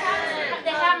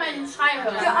 Der Herr meinen Schrei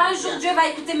Que hört. un jour Dieu va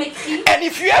écouter mes cris. And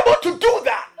if you're able to do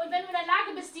that, Und wenn du in der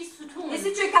Lage bist, dies zu tun, Et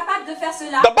si tu es capable de faire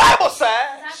cela, the Bible says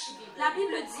sagt die Bibel, la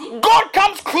Bible dit, God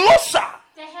comes closer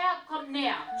der Herr kommt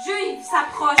näher Dieu il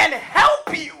s'approche and help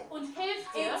you und hilft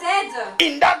et dir t'aide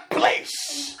in that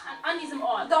place an diesem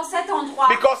Ort. dans cet endroit.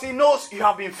 because he knows you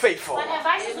have been faithful. Weil er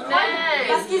weiß, dass du treu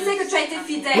Parce bist. qu'il sait que tu as été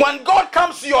fidèle. When God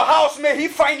comes to your house, may he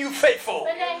find you faithful.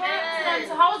 Wenn der Herr zu deinem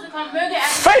Zuhause kommt, möge er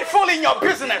Faithful in your Dans ta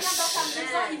business.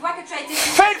 maison, il voit que tu as été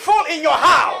fidèle. Faithful in your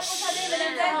house.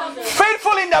 Unternehmen in deinem Zuhause.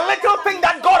 Faithful in the little thing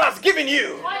that God has given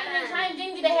you. Treu in den kleinen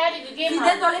Dingen, die der Herr dir gegeben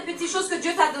Fidèle hat. dans les petites choses que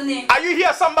Dieu t'a données. Are you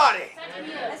here, somebody? Seid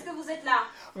ihr hier? Est-ce que vous êtes là?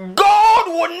 God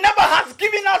would never have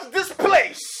given us this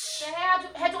place Der Herr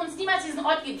hätte uns niemals diesen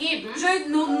Ort gegeben, Dieu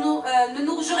ne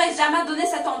nous aurait jamais donné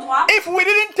cet endroit if we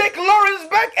didn't take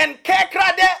Lawrenceburg and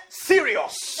Kerkrade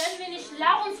serious. wenn wir nicht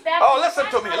Laurensberg Oh, listen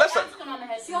to me, listen. ernst genommen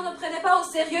si on hätten. ne prenait pas au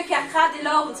sérieux Kerkrade et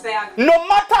Lawrenceberg. No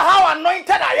matter how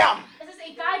anointed I am, Es ist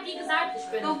egal, wie gesagt ich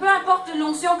bin. Donc peu importe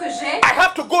l'onction que j'ai, I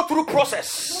have to go through Du musst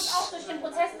process. auch durch den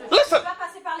Prozess durch. Listen, tu vas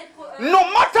passer par les no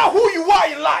matter who you are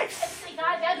in life, Es ist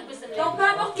egal, wer du bist im Donc peu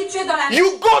Leben. importe qui tu es dans la vie,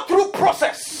 you go through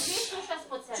process. Gehst durch das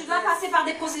Prozess. tu dois passer par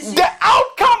des processus. The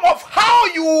outcome of how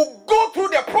you go through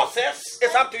the process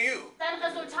is up to you. Dein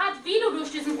Resultat, wie du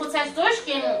durch diesen Prozess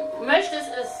durchgehen möchtest,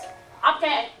 ist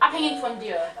abhängig von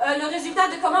dir. Le résultat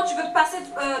de comment tu veux passer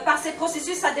par ces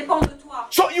processus, ça dépend de toi.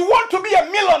 So you want to be a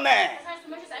millionaire. Das heißt, du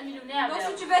möchtest ein Millionär Donc si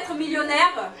werden. tu veux être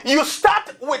millionnaire, You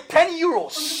start with 10 Und du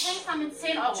euros. fängst dann mit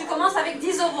 10 Euro. tu commences avec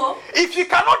 10 euros. If you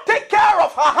cannot take care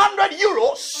of 100 Und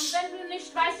euros, wenn du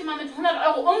nicht weißt, wie man mit 100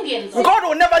 Euro umgehen soll, God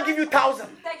will never give you 1,000.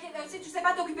 Si tu ne sais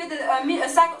pas t'occuper de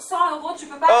 100 euros, tu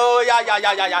peux pas. Oh,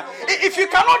 yeah. If you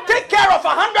cannot take care of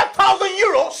 100,000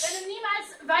 euros, wenn du niemals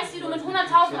weißt, wie du mit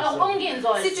 100.000 Euro umgehen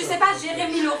sollst, Si tu ne sais pas gérer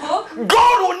 1000 euros,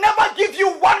 God will never give you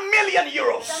 1 million dann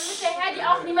euros. wird der Herr dir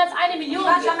auch niemals 1 Million il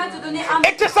ne va geben. jamais te donner un.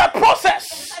 It is a Das process.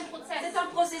 ist ein Prozess. C'est un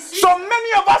processus. So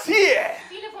many of us here,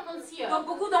 Viele von uns hier, Donc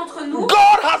beaucoup d'entre nous,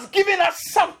 God has given us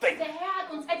something. der Herr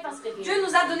hat uns etwas gegeben. Dieu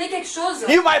nous a donné quelque chose.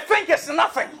 You might think it's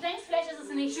nothing, Du denkst, vielleicht ist es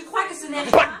nicht, Tu crois que ce n'est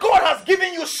rien, but God has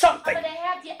given you something. aber der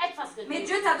Herr hat dir etwas mais gegeben.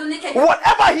 Dieu t'a donné quelque chose.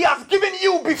 Whatever He has given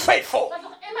you, be faithful. Was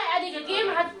auch immer er dir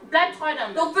gegeben hat, bleib treu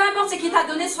damit. Donc peu importe ce qu'il t'a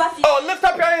donné, sois fidèle. Oh, lift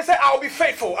up your hand and say, I'll be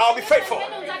faithful. I'll be faithful.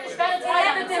 Und sag, ich werde treu Lève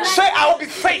damit tes sein. mains. Say, I'll be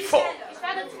faithful. Ich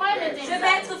werde treu mit Je dem vais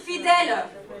sein. être fidèle.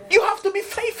 You have to be Du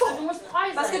faithful. musst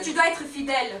treu Parce que sein. tu dois être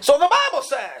fidèle. So the Bible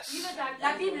says Bibel sagt,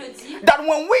 La Bible dit that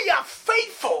when we are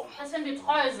faithful, dass wenn wir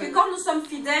treu que sind, quand nous sommes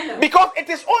fidèles, because it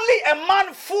is only a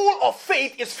man full of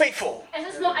faith is faithful. es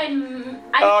ist nur ein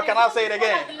Can I say it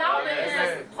again? Glaube ist,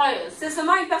 das treu ist. c'est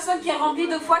seulement une personne qui est remplie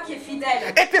de foi qui est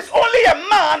fidèle. It is only a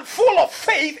man full of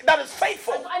faith that is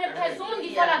faithful. Also eine Person,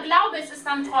 die voller Glaube ist, ist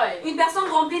dann treu. Une personne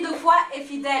remplie de foi est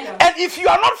fidèle. And if you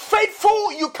are not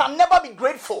faithful, you can never be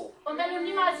grateful. Und wenn du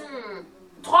niemals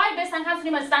treu bist, dann kannst du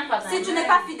niemals dankbar sein. Si tu n'es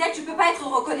pas fidèle, tu ne peux pas être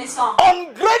reconnaissant.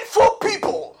 Ungrateful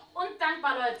people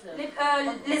Undankbar Leute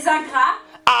Les ingrats,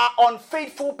 are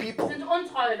unfaithful people. sind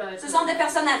untreue Leute. ce sont des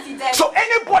personnes infidèles. So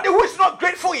anybody who is not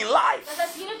grateful in Das life,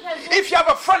 heißt, jede Person, if you have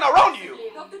a friend around you,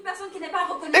 Donc toute personne qui n'est pas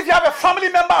if you have a reconnaissante, family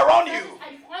member around you,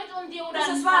 ein Freund um dir oder que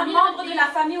ce ein soit un membre de la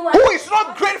Familienmitglied, famille ou un who is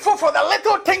not grateful for the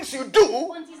little things you do,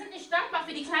 und die sind nicht dankbar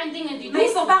für die kleinen Dinge, die du mais ils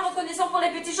ne sont tust. pas reconnaissants pour les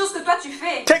petites choses que toi tu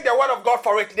fais. take the word of God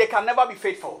for it. They can never be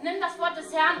faithful. Nimm das Wort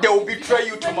des Herrn They will und betray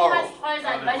you die werden tomorrow. niemals treu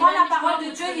sein, weil die Prends werden la nicht parole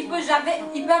de treu Dieu, sein.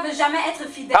 ils peuvent jamais être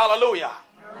fidèles. Hallelujah.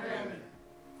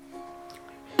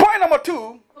 Point number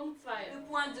 2, Punkt 2. Le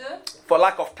point 2, for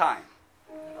lack of time.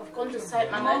 Aufgrund des manque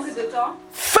Zeitmangels. de temps.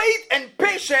 Faith and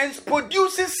patience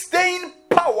produces staying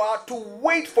power to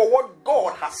wait for what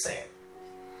God has said.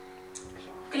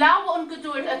 Glaube und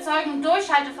Geduld erzeugen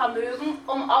Durchhaltevermögen,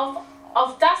 um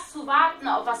auf das zu warten,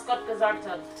 auf was Gott gesagt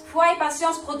hat. Foi et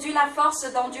patience produit la force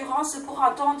d'endurance pour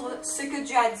entendre ce que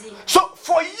Dieu a dit. So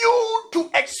for you to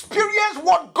experience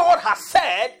what God has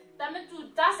said, Damit du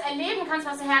das erleben kannst,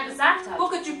 was der Herr gesagt hat, Pour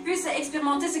que tu puisses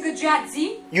expérimenter ce que Dieu a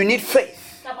dit, you need faith.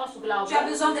 da brauchst du Glaube. tu as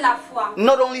besoin de la foi.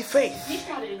 Not only faith, Nicht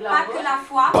nur den Pas Glaube, que la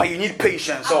foi, but you need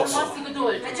patience aber du also. brauchst die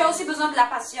Geduld. mais tu as aussi besoin de la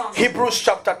patience. Hebrews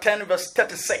chapter 10 verse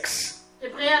 36.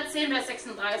 Hebräer 10, Vers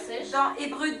 36, Dans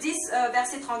Hébreux 10,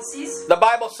 verset 36, The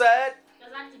Bible said, da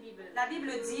sagt die Bibel, la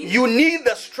Bible dit you need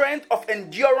the strength of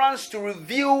endurance to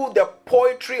reveal the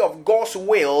poetry of God's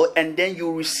will, and then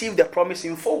you receive the promise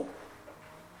in full.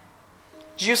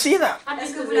 Do you see that? habt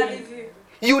Est-ce ihr que vous l'avez gesehen?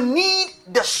 vu? You need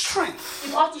the strength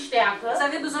Ihr braucht die Stärke Vous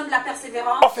avez besoin de la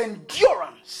persévérance. of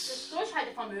endurance. des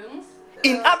Durchhaltevermögens.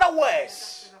 In other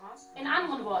words, In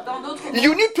anderen Worten. Dans d'autres mots,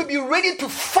 you need to be ready to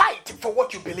fight for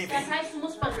what you believe Das in. heißt, du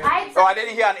musst bereit Oh, I sein,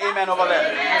 didn't hear an amen over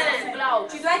there. dass du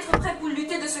glaubst. tu dois être prêt pour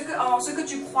lutter en ce que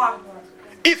tu crois.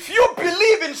 If you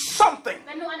believe in something,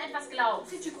 Wenn du an etwas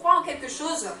glaubst, Si tu crois en quelque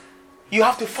chose, you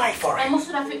have to fight for dann it. musst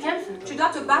du dafür kämpfen. tu dois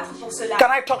te battre pour cela.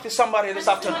 Can I talk to somebody this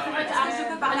Kannst du afternoon? heute Abend Je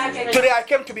peux parler à quelqu'un. Today I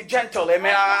came to be gentle.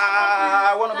 Amen.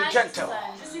 I want to be gentle.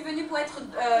 Je suis venue pour être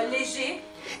léger.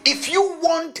 If you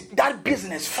want that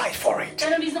business, fight for it.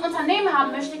 Wenn du diesen Unternehmen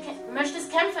haben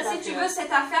möchtest, kämpfe Si tu veux dafür.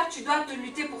 cette affaire, tu dois te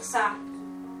lutter pour ça.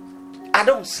 I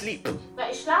don't sleep,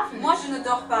 Weil ich schlafe Moi, nicht, je ne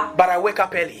dors pas. but I wake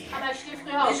up early. aber ich stehe früh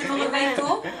Et auf. je me réveille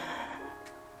tôt.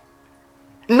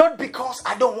 Not because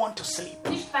I don't want to sleep,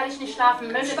 Nicht, weil ich nicht schlafen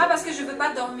C'est möchte, pas parce que je veux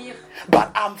pas dormir, but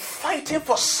I'm fighting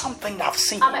for something that I've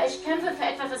seen. aber ich kämpfe für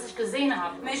etwas, was ich gesehen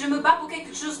habe. mais je me bats pour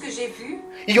quelque chose que j'ai vu.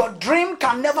 Your dream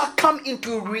can never come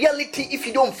into reality if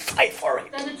you don't fight for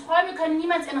it. Deine Träume können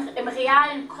niemals im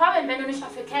Realen kommen, wenn du nicht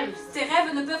dafür kämpfst. Tes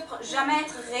rêves ne peuvent jamais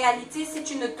être réalité si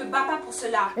tu ne te bats pas pour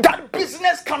cela. That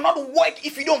business cannot work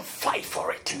if you don't fight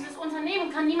for it. Das Unternehmen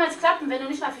kann niemals klappen, wenn du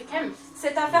nicht dafür kämpfst.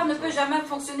 Cette affaire ne peut jamais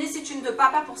fonctionner si tu ne te bats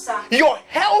pas pour ça. Your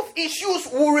health issues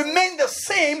will remain the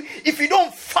same if you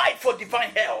don't fight for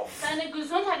divine health. Deine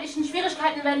gesundheitlichen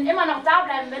Schwierigkeiten werden immer noch da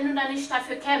bleiben, wenn du da nicht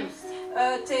dafür kämpfst.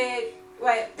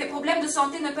 Tes problèmes de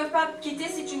santé ne peuvent pas quitter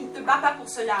si tu ne te bats pas pour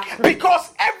cela. Because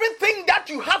everything that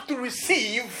you have to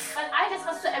receive Weil all das,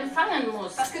 was du empfangen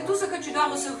musst, Parce que tout ce que tu dois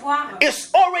recevoir, is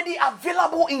already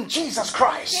available in Jesus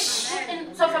Christ.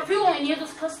 steht zur Verfügung in Jesus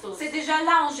Christus. c'est déjà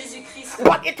là en Jésus-Christ.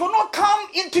 But it will not come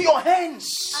into your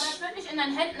hands. Aber es wird nicht in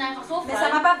deinen Händen einfach so Mais ça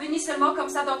ne va fallen. pas venir seulement comme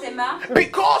ça dans tes mains.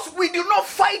 Because we do not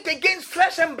fight against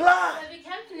flesh and blood. Weil wir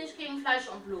kämpfen nicht gegen Fleisch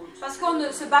und Blut. Parce qu'on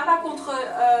ne se bat pas contre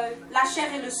la chair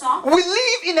et le sang. We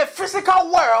live in a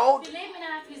physical world, Wir leben in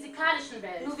einer physikalischen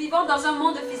Welt. Nous vivons dans un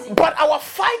monde physique. but our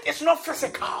fight is not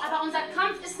physical. Aber unser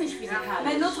Kampf ist nicht Mais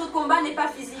physikalisch. notre combat n'est pas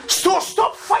physique. So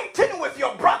stop fighting with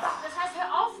your brother. Das heißt,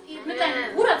 hör auf, mit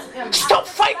deinem Bruder zu kämpfen. Stop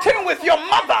fighting with your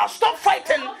mother. Stop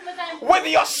fighting with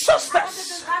your Arrête de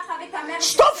sisters. te battre avec ta mère.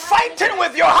 Stop fighting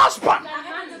with your husband.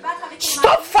 Arrête de te battre avec ton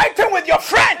Stop mari. fighting with your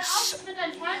friends. Mit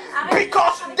deinen Freunden. Arrête de te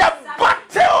Because battre avec the tes amis.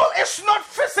 battle is not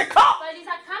physical. Weil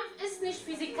dieser Kampf ist nicht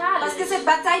Parce physikalisch. que cette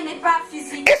bataille n'est pas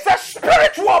physique. It's a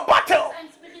spiritual battle. Ein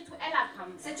spiritueller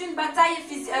Kampf. C'est une bataille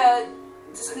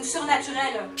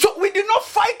surnaturelle. So we do not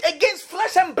fight against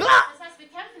flesh and blood. Das heißt, wir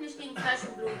kämpfen nicht gegen Fleisch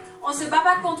und Blut. On se bat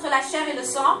pas contre la chair et le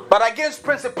sang, but against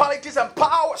principalities and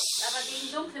powers, aber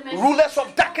gegen dunkle Mächte, rulers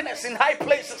of darkness in high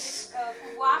places.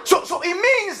 pouvoir. So it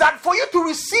means that for you to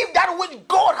receive that which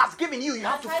God has given you, you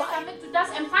have to Das heißt, fight. damit du das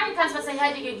empfangen kannst, was der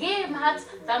Herr dir gegeben hat,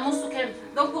 dann musst du kämpfen.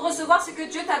 Donc pour recevoir ce que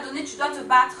Dieu t'a donné, tu dois te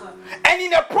battre. And in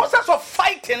the process of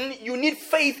fighting, you need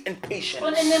faith and Und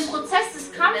patience. in dem Prozess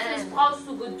des Kampfes brauchst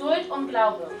du Geduld und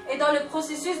Glaube. Et dans le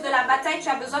processus de la bataille, tu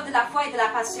as besoin de la foi et de la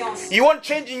patience. You want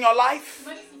change in your life? Du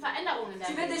möchtest die Veränderungen in Tu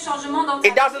deinem veux Leben. des changements dans ta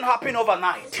It vie. doesn't happen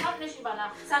overnight. Das kommt nicht über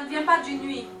Nacht. Ça ne vient pas d'une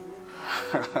nuit.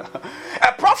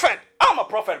 A prophet, I'm a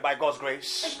prophet by God's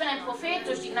grace. Ich bin ein Prophet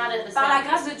durch die Gnade des Par la Herrn.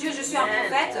 grâce de Dieu, je suis un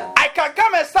prophète. I can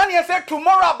come and stand here and say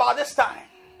tomorrow about this time.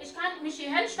 Ich kann mich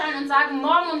hier hinstellen und sagen,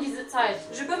 morgen um diese Zeit.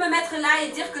 Je peux me mettre là et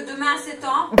dire que demain à 7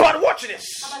 ans, But watch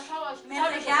this. Aber schau euch, mais schau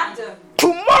euch das an. regarde,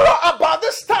 Tomorrow about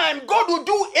this time, God will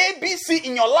do ABC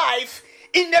in your life.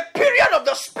 In the period of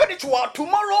the spiritual,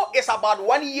 tomorrow is about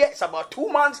 1 year, it's about 2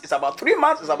 months, it's about 3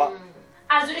 months, it's about...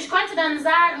 Also ich könnte dann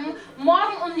sagen,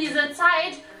 morgen um diese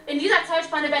Zeit, in dieser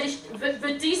Zeitspanne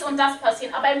wird dies und das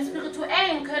passieren. Aber im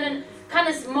Spirituellen kann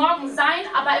es morgen sein,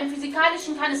 aber im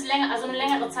Physikalischen kann es länger, also eine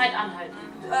längere Zeit anhalten.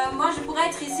 moi je pourrais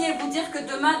être ici et vous dire que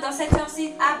demain, dans cette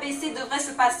heure-ci, A, B, C devrait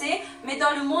se passer, mais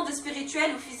dans le monde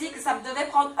spirituel ou physique, ça devait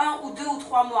prendre 1 ou 2 ou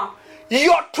 3 mois.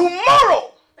 Your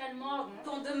tomorrow Denn morgen,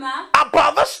 Ton demain,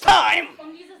 about this time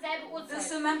um diese selbe de Uhrzeit,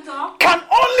 ce même temps, can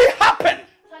only happen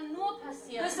kann nur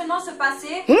passieren, peut seulement se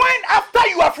passer when after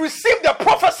you have received the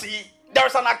prophecy, there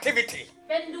is an activity.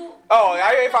 wenn du... Oh,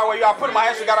 if I were you, I'd put my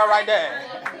hands together right there.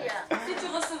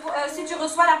 si tu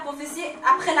reçois la prophétie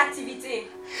après l'activité.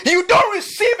 You don't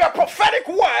receive a prophetic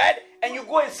word and you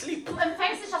go and sleep. Du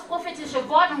empfängst nicht das prophetische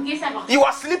Wort und gehst einfach. You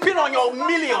are sleeping on your Parole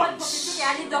millions. prophétique et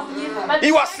aller dormir.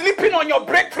 You are sleeping on your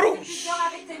Tu breakthroughs. dors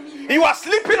avec tes millions. You are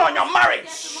sleeping on your marriage.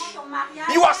 Directement ton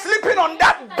mariage. You are sleeping on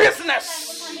that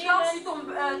business. Tu dors sur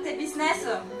tes business.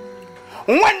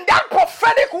 When that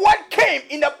prophetic word came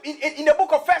in the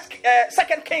book of 2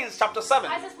 Kings chapter 7,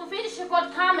 Als das prophetische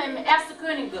Wort kam im 1.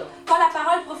 Königbuch, Quand la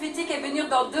parole prophétique est venue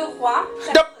dans 2 Rois,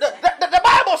 the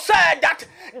Bible said that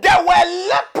there were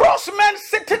leprous men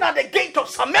sitting at the gate of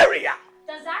Samaria.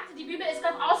 da sagte die Bibel, es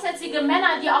gab aussätzige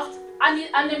Männer, die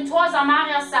an dem Tor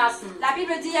Samarias saßen. la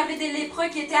Bible dit qu'il y avait des lépreux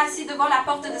qui étaient assis devant la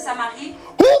porte de Samarie,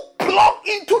 Who plugged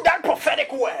into that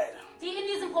prophetic word? Die in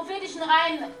diesen prophetischen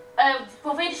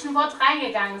Wort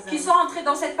reingegangen qui sind. sont entrés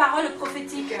dans cette parole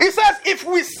prophétique. He says, if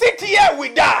we sit here, we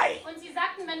die. Und sie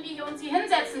sagten, wenn wir uns hier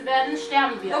hinsetzen werden,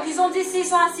 sterben wir. Donc ils ont dit, s'ils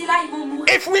sont assis là, ils vont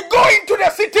mourir. If we go into the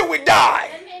city, we die.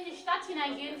 Wenn wir in die Stadt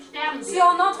hineingehen, sterben Si wir.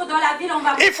 on entre dans la ville, on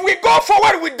va mourir. If we go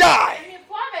forward, we die. Wenn wir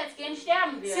vorwärts gehen,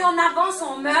 sterben wir. Si on avance,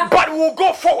 on meurt. But we'll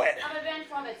go forward. Aber wir werden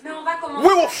vorwärts Mais gehen. on va We commencer.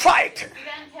 will fight. Wir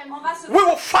werden On kämpfen. va se We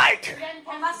will fight. Wir werden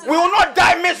On va kämpfen. se We will not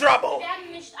die miserable. Wir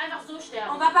werden nicht einfach so On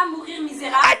sterben. va pas mourir I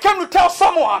misérable. came to tell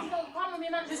someone So, komm, um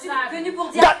jemandem Je zu suis sagen, venu pour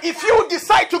dire, that if you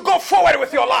decide to go forward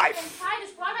with your life,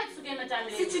 entscheidest, vorwärts zu gehen mit deinem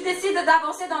si Leben. tu décides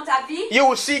d'avancer dans ta vie, you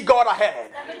will see God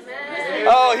ahead. Dann wird es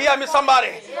Oh, hear me,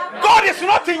 somebody. God is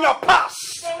not in your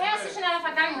past. Der Herr ist nicht in deiner Dieu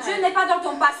Vergangenheit. n'est pas dans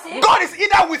ton passé. God is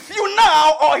either with you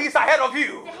now or he's ahead of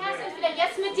you. Der Herr ist entweder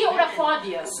jetzt mit dir oder vor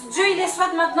dir. Dieu, il est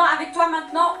soit maintenant avec toi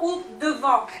maintenant ou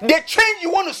devant. The change you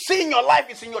want to see in your life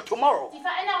is in your tomorrow. Die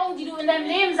Veränderung, die du in deinem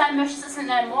Leben sein möchtest, ist in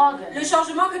deinem Morgen. Le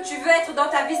changement que tu veux être dans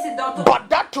ta vie, c'est dans ton... But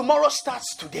that tomorrow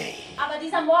starts today. Aber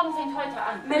dieser Morgen fängt heute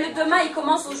an. Mais le demain, il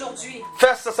commence aujourd'hui.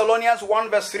 1 Thessalonians 1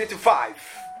 verse 3 to 5.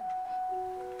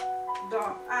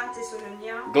 Dans 1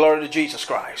 Thessaloniciens. Glory to Jesus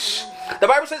Christ. The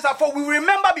Bible says that for we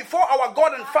remember before our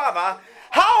God and Father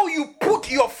how you put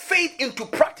your faith into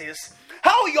practice,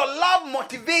 how your love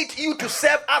motivates you to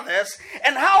serve others,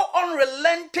 and how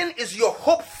unrelenting is your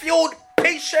hope-filled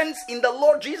patience in the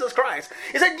Lord Jesus Christ.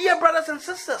 He said, dear brothers and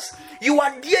sisters, you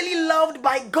are dearly loved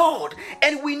by God,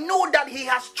 and we know that He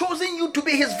has chosen you to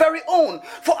be His very own.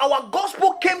 For our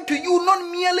gospel came to you not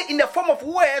merely in the form of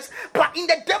words, but in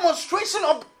the demonstration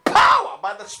of power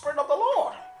by the Spirit of the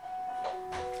Lord.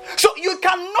 So you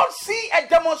cannot see a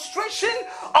demonstration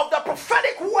of the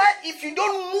prophetic word if you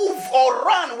don't move or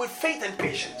run with faith and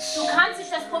patience. Du kannst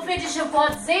nicht das prophetische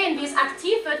Wort sehen, wie es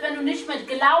aktiv wird, wenn du nicht mit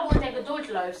Glauben und der Geduld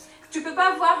läufst. Tu peux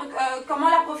pas voir comment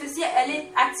la prophétie elle est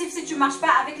active si tu marches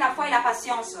pas avec la foi et la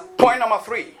patience. Point number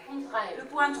 3. Punkt 3. Le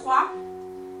point 3,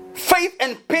 Faith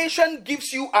and patience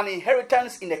gives you an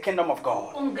inheritance in the kingdom of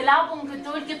God. Und Glaube und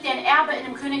Geduld gibt dir ein Erbe in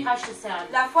dem Königreich des Herrn.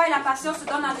 la foi et la patience te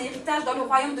donnent un héritage dans le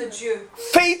royaume de Dieu.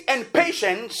 Faith and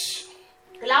patience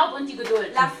Glaube und die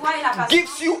Geduld La foi et la patience,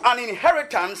 gives you an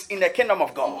inheritance in the kingdom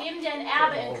of God. geben dir ein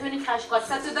Erbe im Königreich Gottes.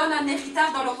 ça te donne un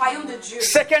héritage dans le royaume de Dieu.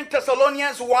 2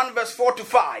 Thessalonians 1 verse 4 to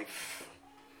 5.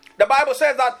 The Bible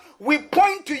says that we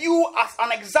point to you as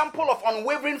an example of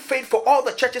unwavering faith for all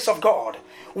the churches of God.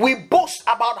 We boast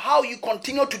about how you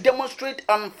continue to demonstrate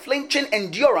unflinching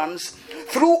endurance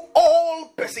through all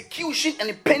persecution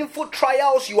and painful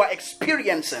trials you are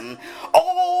experiencing.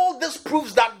 All this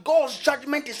proves that God's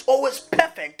judgment is always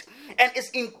perfect and is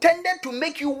intended to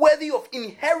make you worthy of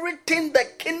inheriting the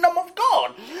kingdom of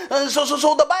God.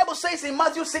 So the Bible says in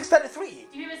Matthew 6:33.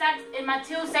 Die Bibel sagt in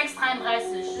Matthäus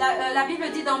 6:33. La Bible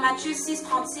dit dans Matthieu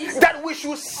 6:36 That we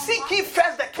should seek ye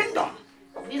first the kingdom.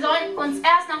 Wir sollen uns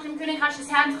erst nach dem Königreich des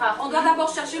Herrn on trachten. doit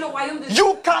d'abord chercher le royaume de Dieu.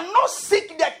 You cannot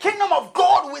seek the kingdom of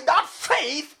God without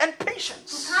faith and Du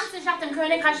patience. kannst nicht nach dem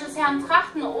Königreich des Herrn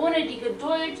trachten ohne die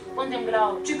Geduld und den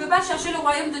Glauben. Tu peux pas chercher le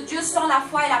royaume de Dieu sans la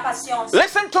foi et la patience.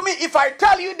 Listen to me, if I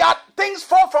tell you that things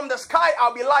fall from the sky,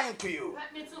 I'll be lying to you.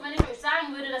 Hört mir zu, wenn ich euch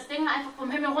sagen würde, dass Dinge einfach vom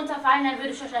Himmel runterfallen, dann würde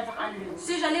ich euch einfach anlügen.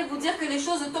 Si j'allais vous dire que les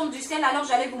choses tombent du ciel, alors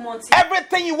j'allais vous mentir.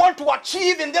 Everything you want to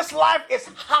achieve in this life is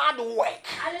hard work.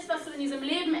 Alles, was du in diesem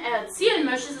Leben erzielen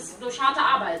möchtest, ist durch harte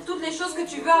Arbeit. Toutes les choses que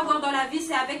tu veux avoir dans la vie,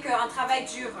 c'est avec un travail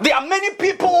dur. There are many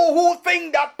people who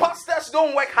think that pastors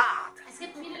don't work hard. Es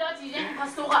gibt viele Leute, die denken,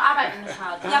 Pastore arbeiten nicht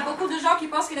hart. Il y a beaucoup de gens qui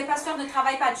pensent que les pasteurs ne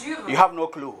travaillent pas dur. You have no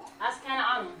clue. Du hast keine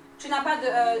Ahnung. Tu n'as pas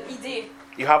d'idée.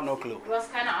 You have no clue. Du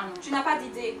hast keine Ahnung. Tu n'as pas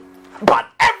d'idée. But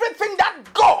everything that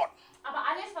God Aber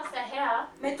alles, was der Herr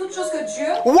Mais toute chose que Dieu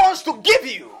wants to give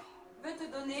you, veut te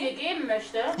dir donner, geben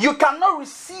möchte, you cannot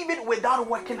receive it without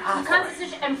working du hard for kannst it.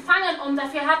 es nicht empfangen, um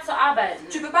dafür hart zu arbeiten.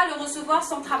 tu peux pas le recevoir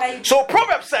sans travailler. So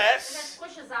Proverbs Der says,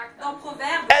 Sprüche sagt, Dans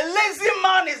Proverbe, a lazy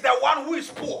man is the one who is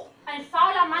poor. ein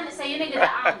fauler Mann ist derjenige, der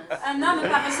arm ist. un homme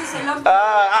paresseux, c'est l'homme.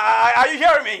 Are you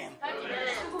hearing me?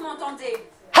 Est-ce que vous m'entendez?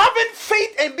 Having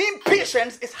faith and being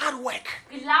patient is hard work.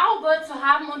 Glaube zu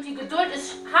haben und die Geduld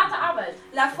ist harte Arbeit.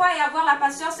 La foi et avoir la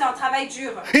patience, c'est un travail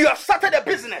dur. You have started a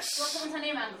Du hast business, ein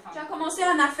Unternehmen Tu angefangen. as commencé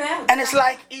une affaire and it's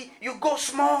like you go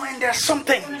small and there's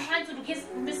something. Und es scheint so, du gehst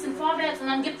ein bisschen vorwärts und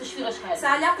dann gibt es Schwierigkeiten.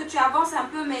 ça a l'air que tu avances un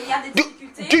peu, mais il y a des Do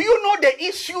difficultés. you know the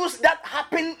issues that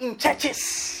happen in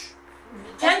churches?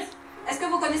 Est-ce que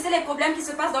vous connaissez les problèmes qui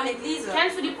se passent dans l'église?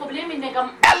 Kennst du die Probleme in der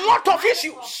Gemeinde? A lot of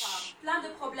issues. Plein de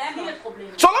problèmes. Viele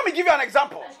Probleme. So let me give you an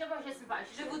example. Ich gebe euch jetzt ein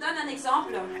Je Beispiel. vous donne un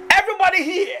exemple. Everybody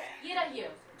here, Jeder hier,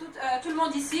 Tout le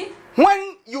monde ici,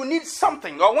 when you need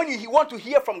something or when you want to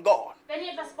hear from God, wenn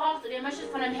ihr etwas braucht und ihr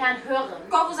möchtet von dem Herrn hören,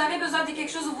 quand vous avez besoin de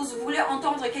quelque chose ou vous voulez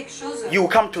entendre quelque chose, you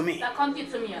come to me. da kommt ihr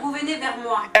zu mir. vous venez vers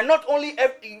moi. And not only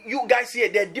you guys here,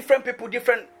 there are different people,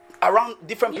 different around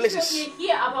different Nicht nur places. ihr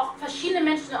hier, aber auch verschiedene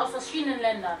Menschen aus verschiedenen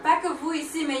Ländern. Pas que vous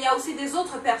ici, mais il y a aussi des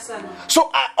autres personnes. So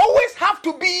I always have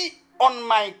to be on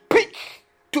my peak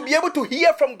to be able to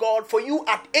hear from God for you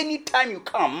at any time you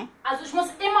come. Also ich muss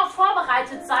immer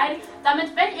vorbereitet sein,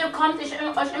 damit, wenn ihr kommt, ich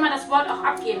euch immer das Wort auch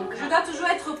abgeben Je kann. dois toujours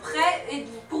être prêt et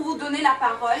pour vous donner la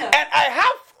parole. And I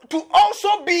have to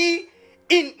also be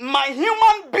in my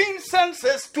human being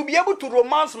senses to be able to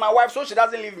romance my wife so she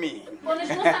doesn't leave me. Und ich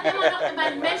muss dann immer noch in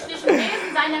meinem menschlichen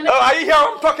Wesen sein, damit, Oh, are you hear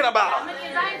what I'm talking about? damit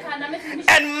ihr sein kann, damit ich nicht...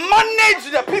 And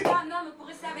manage the people. Un homme pour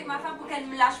rester avec ma femme pour qu'elle ne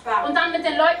me lâche pas. Und dann mit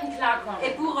den Leuten klarkommen.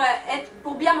 Et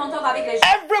pour bien m'entendre avec les gens.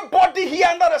 Everybody here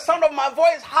under the sound of my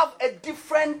voice have a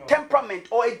different temperament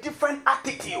or a different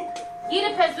attitude.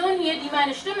 Jede Person hier, die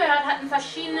meine Stimme hört, hat einen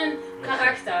verschiedenen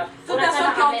Charakter. Toute Oder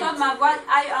personne qui entend Temperament. ma voix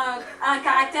a un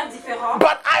caractère différent.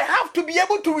 But I have to be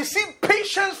able to receive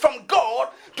patience from God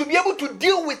to be able to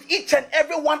deal with each and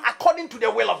everyone according to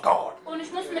the will of God. Und ich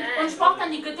brauche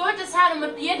dann die Geduld des Herrn, um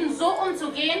mit jedem so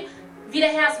umzugehen, wie der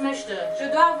Herr es möchte. Je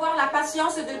dois avoir la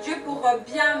patience de Dieu pour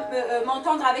bien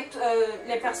m'entendre avec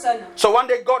les personnes. So one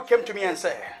day God came to me and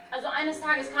said, Also eines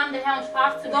Tages kam der Herr und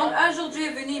sprach zu Donc mir, un jour Dieu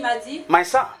est venu, il m'a dit, my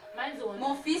son, mein Sohn,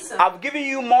 mon fils, I've given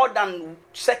you more than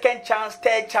second chance,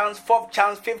 third chance, fourth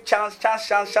chance, fifth chance, chance,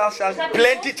 ich habe dir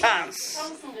plenty so viele chance.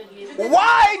 Chancen gegeben.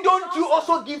 Why don't you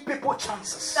also give people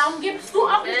chances? Darum gibst du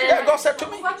auch nicht den Yeah, God Menschen. said to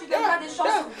me. pourquoi tu donnes pas des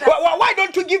chances aux Why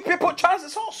don't you give people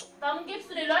chances also? Warum gibst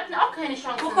du den Leuten auch keine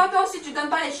Chancen? Pourquoi toi aussi tu donnes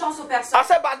pas les chances aux personnes? I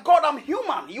said, but God, I'm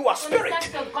human. You are Und ich spirit.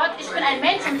 sagte, Gott, ich bin ein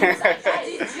Mensch und du bist ein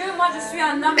Dis, Geist. Dieu, moi je suis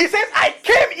un homme. He says, I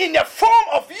came in the form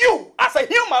of you as a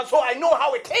human, so I know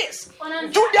how it is. Und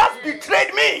dann, Judas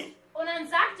betrayed me. und dann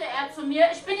sagte er zu mir,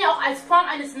 ich bin ja auch als Form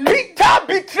eines Menschen. Peter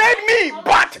betrayed me,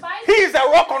 but he is the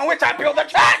rock on which I build the Je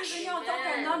suis church. venu en tant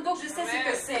qu'un homme, donc je sais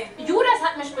ce que c'est. Judas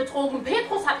hat mich betrogen,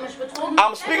 Petrus hat mich betrogen.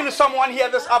 I'm speaking to someone here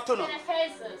this afternoon. Der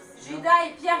Fels ist. Judas et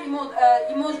Pierre, ils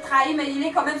m'ont trahi, mais il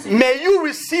est quand même celui May you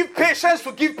receive patience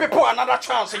to give people another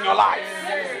chance in your life.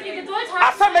 Möchtest du die Geduld I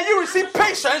haben? said, may you receive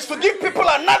patience to give people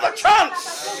another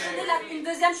chance. Donner la une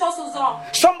deuxième chance aux hommes.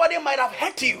 Somebody might have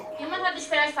hurt you. Jemand hat dich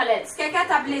vielleicht verletzt. Quelqu'un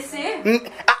t'a blessé.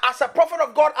 As a prophet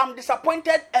of God, I'm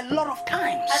disappointed a lot of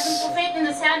times. Als ein Propheten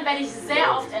des Herrn werde ich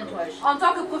sehr oft enttäuscht. En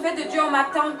tant que prophète de Dieu, on m'a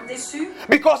tant déçu.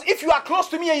 Because if you are close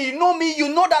to me and you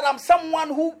know that I'm someone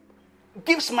who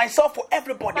gives myself for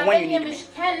everybody Weil when wenn you ihr need me. mich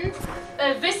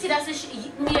kennt, wisst ihr, dass ich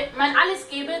mir mein Alles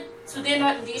gebe zu den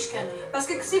Leuten, die ich kenne. Parce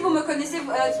que si vous me connaissez,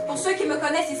 pour ceux qui me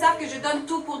connaissent, ils savent que je donne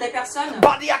tout pour des personnes.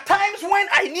 But there are times when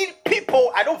I need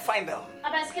people, I don't find them.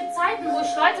 Aber es gibt Zeiten, wo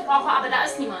ich Leute brauche, aber da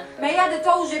ist niemand. Mais il y a des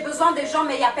temps où j'ai besoin des gens,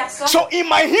 mais il n'y a personne. So in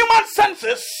my human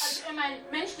senses, Also in meinem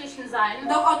menschlichen Sein,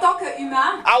 Donc en tant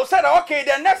qu'humain, I'll say that, okay,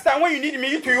 the next time when you need me,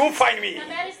 you won't find me. dann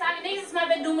werde ich sagen, nächstes Mal,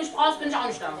 wenn du mich brauchst, bin ich auch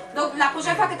nicht da. donc la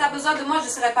prochaine fois que tu as besoin de moi, je ne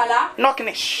serai pas là.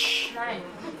 Knocknish. Nein.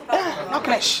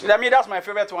 Knocknish. I mean, that's my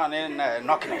favorite one in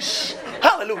Knocknish.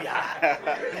 Hallelujah.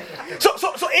 so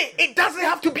it doesn't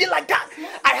have to be like that.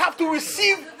 I have to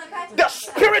receive the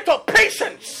spirit of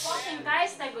patience. Ich brauche den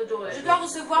Geist der Geduld. Je dois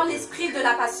recevoir l'esprit de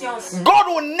la patience. God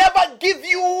will never give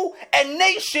you a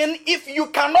nation if you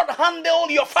cannot handle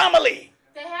your family.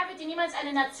 Der Herr wird dir niemals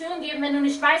eine Nation geben, wenn du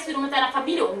nicht weißt, wie du mit deiner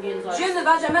Familie umgehen sollst. Dieu ne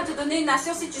va jamais te donner une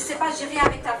nation si tu ne sais pas gérer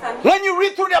avec ta famille. When you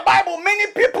read through the Bible, many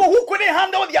people who couldn't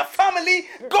handle their family,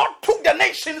 God took the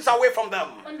nations away from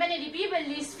them. Und wenn ihr die Bibel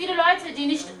liest, viele Leute, die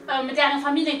nicht mit deren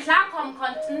Familien klarkommen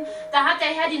konnten, da hat der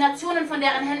Herr die Nationen von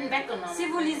deren Händen weggenommen. Si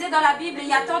vous lisez dans la Bible, il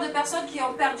y a tant de personnes qui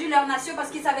ont perdu leur nation parce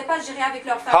qu'ils ne savaient pas gérer avec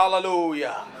leur famille.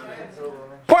 Hallelujah.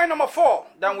 Point number 4,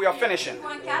 then we are finishing.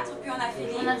 Point 4, puis on a Und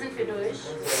fini. dann sind wir durch.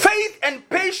 Faith and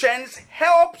patience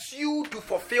helps you to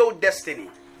fulfill destiny.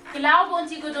 Glaube und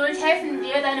die Geduld helfen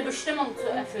dir, deine Bestimmung zu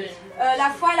erfüllen.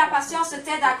 La foi et la patience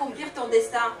t'aident à accomplir ton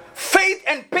destin. Faith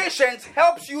and patience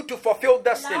helps you to fulfill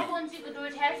destiny. Glaube und die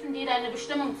Geduld helfen dir, deine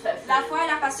Bestimmung zu erfüllen. La foi et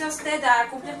la patience t'aident à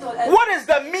accomplir ton... What is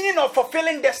the meaning of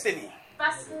fulfilling destiny?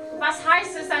 Was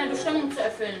heißt es, deine Bestimmung zu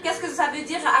erfüllen? Qu'est-ce que ça veut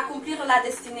dire accomplir la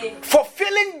destinée?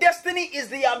 Fulfilling destiny is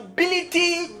the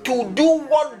ability to do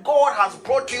what God has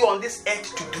brought you on this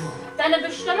earth to do. Deine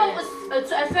Bestimmung ist,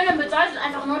 zu erfüllen bedeutet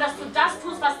einfach nur, dass du das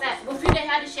tust, wofür der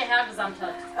Herr dich hierher gesandt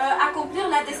hat. Accomplir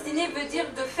la destinée veut dire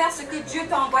de faire ce que Dieu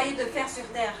t'a envoyé de faire sur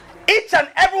terre. Each and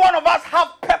every one of us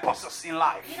have purposes in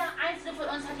life. Jeder einzelne von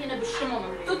uns hat hier eine Bestimmung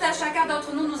im Leben. Tout un chacun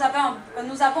d'entre nous, nous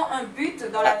avons un but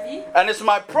dans la vie. And it's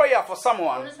my prayer for Und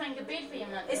someone das ist mein Gebet für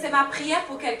jemanden, Et c'est ma prière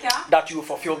pour quelqu'un that you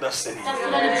fulfill destiny. dass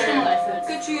du deine Bestimmung erfüllst.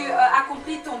 que tu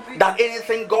accomplis ton but. That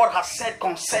anything God has said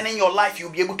concerning your life,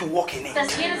 you'll be able to walk in it.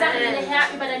 Dass jede Sache, die der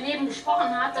Herr über dein Leben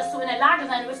gesprochen hat, dass du in der Lage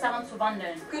sein wirst, daran zu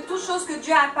wandeln. Que toute chose que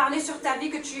Dieu a parlé sur ta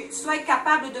vie, que tu sois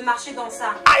capable de marcher dans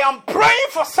ça. I am praying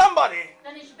for somebody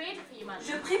Denn ich bete für jemanden,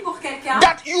 Je prie pour quelqu'un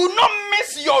that you not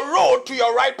miss your road to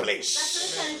your right dass du place.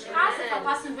 nicht deine Straße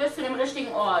verpassen wirst zu dem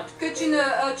richtigen Ort. que tu ne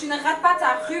rates pas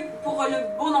ta rue pour le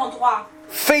bon endroit.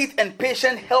 Faith and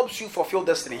patience helps you fulfill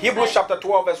destiny. Hebrews chapter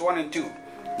 12 verse 1 and 2.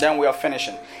 Then we are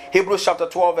finishing. Hebrews chapter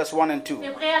 12 verse 1 and 2.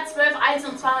 Hebräer 12, 1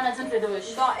 und 2 und dann sind wir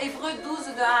durch. Dans Hébreux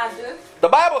 12, de 1 à 2. The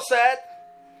Bible said,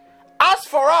 as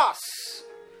for us,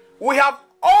 we have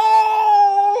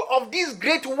all of these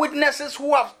great witnesses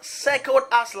who have circled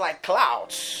us like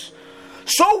clouds.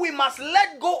 So we must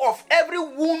let go of every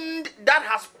wound that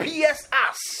has pierced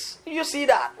us. You see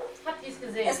that? Habt ihr es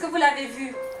gesehen? Est-ce que vous l'avez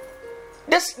vu?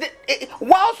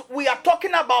 Whilst we are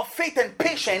talking about faith and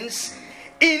patience,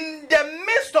 in the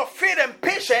midst of faith and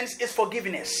patience is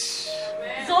forgiveness.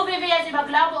 So wie wir jetzt über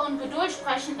Glaube und Geduld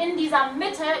sprechen, in dieser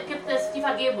Mitte gibt es die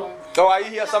Vergebung. So are you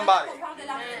here, somebody? On parle de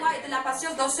la foi et de la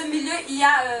patience. Dans ce milieu, il y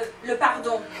a le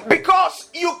pardon. Because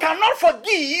you cannot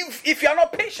forgive if you are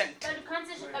not patient. Weil du kannst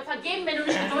nicht vergeben, wenn du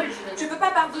nicht geduldig Tu bist. ne peux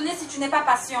pas pardonner si tu n'es pas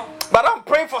patient. But I'm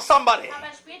praying for somebody Aber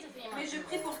ich bete für Mais jemanden. je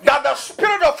prie pour that the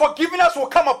spirit of forgiveness will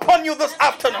come upon you this Dass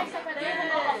afternoon. der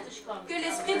Vergebung auch auf dich kommt. que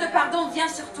l'esprit de pardon vient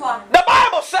sur toi. The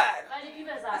Bible said, Weil die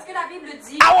Bibel Parce sagt, que la Bible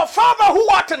dit, our Father who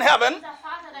art in heaven, unser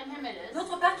Vater, der im Himmel ist,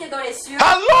 notre Père qui est dans les cieux,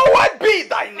 hallowed be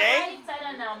thy name, heiligt sei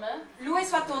dein Name, loué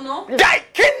soit ton nom, thy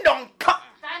kingdom come,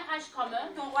 dein Reich komme,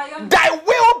 ton royaume, thy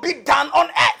will be done on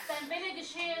earth dein Wille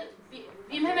geschehe wie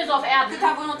im Himmel so auf Erden. que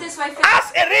ta volonté soit faite.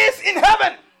 as it is in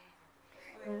heaven.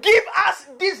 Give us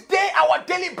this day our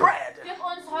daily bread, Gib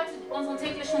uns heute unseren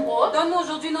täglichen Brot Donne-nous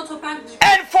aujourd'hui notre pain du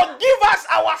and forgive us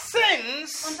our und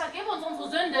sins vergib uns unsere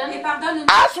et Sünden, pardonne-nous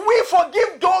as we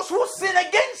forgive those who sin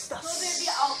against us.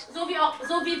 so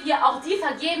wie wir auch die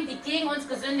vergeben, die gegen uns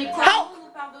gesündigt comme haben.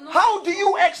 nous pardonnons. How do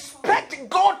you expect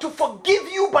God to forgive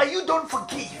you but you don't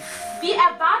forgive? Wie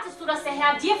erwartest du, dass der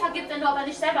Herr dir vergibt, wenn du aber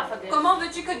nicht selber vergibst? Comment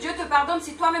veux-tu que Dieu te pardonne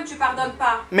si toi-même tu pardonnes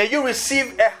pas? May you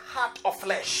receive a heart of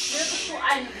flesh. Mögest du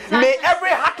ein May every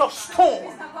heart of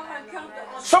stone. Avoir un cœur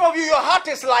de Some of you, your heart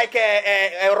is like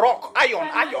a rock, iron.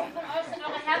 Von euch sind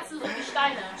eure Herzen sind wie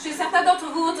Steine. Chez certains d'entre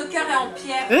vous, votre cœur est en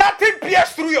pierre. Nothing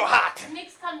pierces through your heart.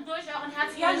 Nichts kann durch euren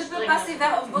Herzen Rien ne peut durchdringen. passer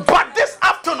vers votre But cœur. this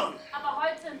afternoon, Aber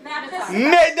heute Mais après, Mittag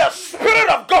may the Spirit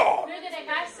of God möge der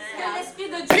Geist des que Herrn l'Esprit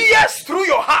de Dieu pierce through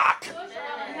your heart durch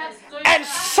euren Herz and durchschlagen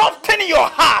soften your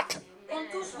heart on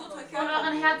touche votre und cœur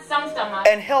euren Herz sanfter macht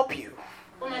and help you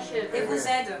und euch hilft. et vous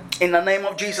aide. in the name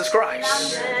of Jesus Christ.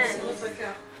 C'est votre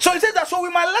cœur. So it says that so we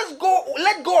might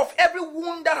let go of every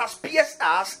wound that has pierced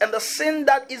us and the sin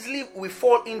that easily we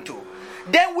fall into.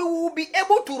 Then we will be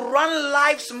able to run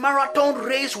life's marathon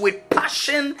race with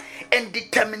passion and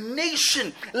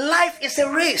determination. Life is a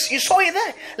race. You saw it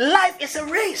there. Life is a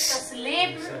race. Das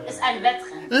Leben ist ein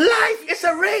Wettrennen, Life is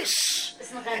a race.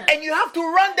 ist ein Rennen. And you have to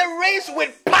run the race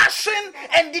with passion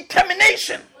and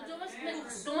determination. Und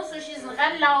du musst durch diesen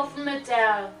Rennen laufen mit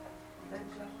der...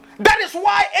 That is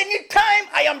why anytime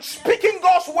I am speaking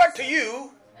God's word to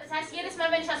you, Das heißt, jedes Mal,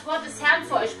 wenn ich das Wort des Herrn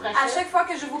vor euch spreche, À chaque fois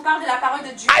que je vous parle de la parole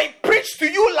de Dieu, I preach to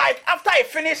you like after I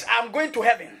finish, I'm going to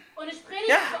heaven. und ich predige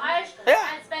Ja. zu euch, Ja.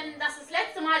 als wenn das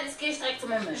letzte Mal ist, gehe ich direkt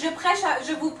zum Himmel. je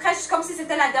vous prêche comme si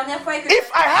c'était la dernière fois et que If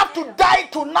I have to die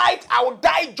tonight, I will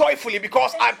die joyfully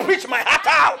because I preach my heart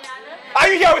out. Are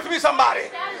you here with me, somebody?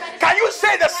 Can you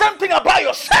say the same thing about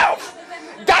yourself?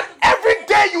 That every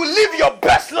day you live your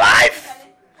best life?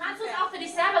 Kannst du es auch für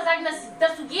dich selber sagen,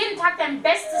 dass du jeden Tag dein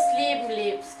bestes Leben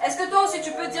lebst? Est-ce que toi aussi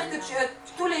tu peux dire que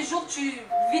tous les jours tu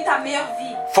vis ta meilleure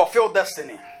vie, Fulfill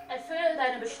destiny. Erfülle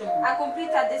deine Bestimmung. accomplis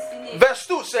ta destinée. Verse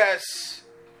 2 says,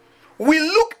 we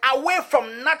look away from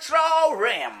natural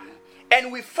realm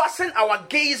and we fasten our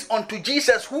gaze onto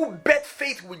Jesus who birthed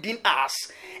faith within us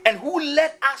and who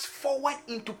led us forward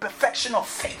into perfection of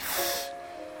faith.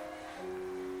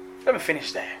 Let me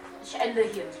finish there. Ich ende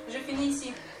hier. Je finis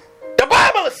ici. The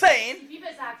Bible is saying Die Bibel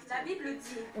sagt, La Bible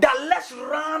dit that let's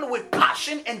run with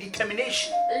passion and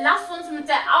determination. lasst uns mit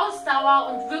der Ausdauer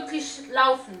und wirklich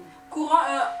laufen.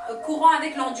 courant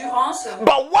avec l'endurance.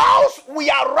 But whilst we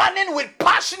are running with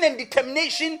passion and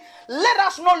determination, let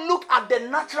us not look at the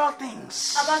natural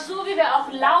things. Aber so wie wir auch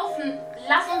laufen,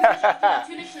 lass uns nicht auf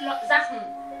die natürlichen Sachen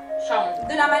schauen.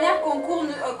 De la manière qu'on court,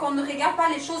 qu'on ne regarde pas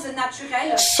les choses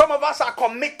naturelles. Some of us are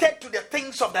committed to the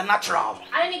things of the natural.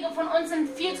 Einige von uns sind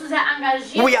viel zu sehr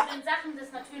engagiert We are- in Sachen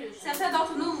des Natürlichen. Certains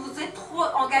d'entre nous, vous êtes trop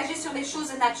engagés sur les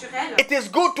choses naturelles. It is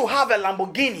good to have a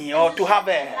Lamborghini or to have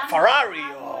a Ferrari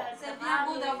or C'est bien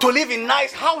beau d'avoir to live in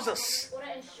nice houses, Oder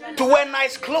in schönen to wear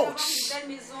nice une clothes. belle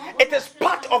maison. It is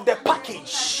part of the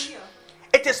package.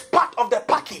 It is part of the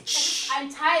package ein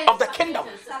Teil of the des kingdom.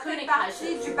 Paketes, Ça des fait Königreiches,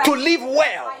 partie du To paquet live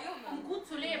well. um gut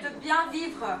zu de leben. bien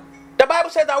vivre. The Bible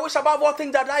says, I wish above all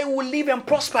things that I will live and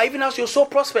prosper, even as you're so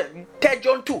prosper. 3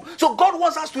 John 2. So God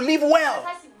wants us to live well.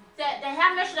 Das heißt, der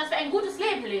Herr möchte, dass wir ein gutes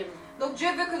Leben leben. Donc Dieu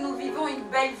veut que nous vivons une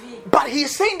belle vie. But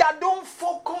He's saying that don't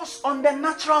focus on the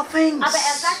natural things, Aber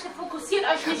er sagte, fokussiert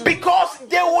euch nicht, because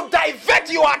they will divert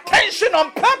your attention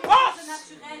on purpose.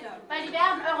 Naturel. weil die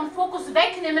werden euren Fokus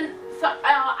wegnehmen für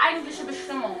eure eigentliche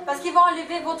Bestimmung. Parce qu'ils vont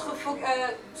enlever votre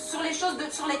sur les choses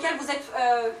sur lesquelles vous êtes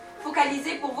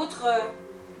focalisé pour votre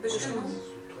bestimmung.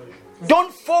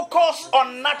 Don't focus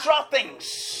on natural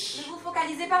things. Ne vous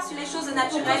focalisez pas sur les choses Fokussiert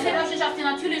naturelles. euch nicht auf die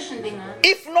natürlichen Dinge.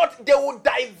 If not, they will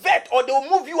divert or they will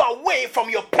move you away from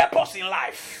your purpose in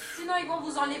life. Sinon, ils vont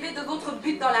vous enlever de votre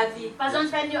but dans la vie. Weil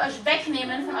sonst werden die euch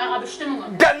wegnehmen von eurer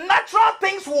Bestimmung. The natural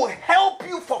things will help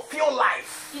you fulfill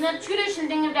life. Die natürlichen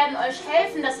Dinge werden euch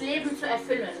helfen, das Leben zu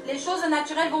erfüllen. Les choses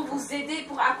naturelles vont vous aider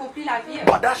pour accomplir la vie.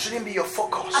 But that shouldn't be your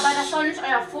focus. Aber das soll nicht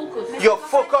euer Fokus sein. Your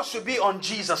focus should be on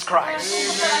Jesus Euer Christ.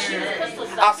 Fokus soll auf Jesus Christus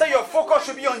I sein. say your focus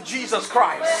should be on Jesus Euer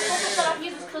Christ. Fokus soll auf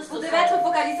Jesus Vous Christus devez sein. être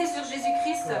focalisé sur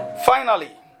Jésus-Christ.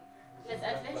 Finally,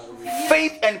 Letztendlich.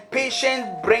 faith and patience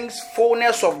brings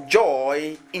fullness of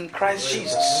joy in Christ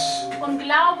Jesus. Und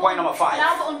Glaube, Point number 5.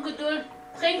 Glaube und Geduld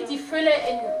bringt die Fülle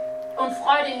und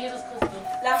Freude in Jesus Christus.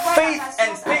 La foi, Faith la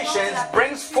and patience apporte patience la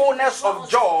brings fullness of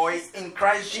joy in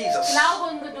Christ Jesus.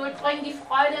 Glaube und Geduld bringen die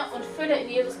Freude und Fülle in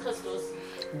Jesus Christus.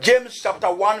 James chapter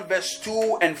 1 verse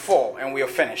 2 and 4 and we are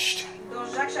finished. Dans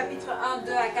Jacques chapitre 1,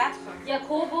 2 à 4.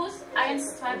 Jakobus 1,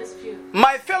 2 bis 4.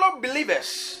 My fellow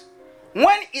believers,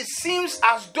 when it seems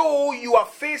as though you are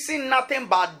facing nothing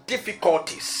but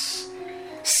difficulties,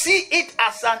 see it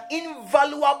as an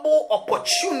invaluable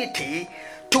opportunity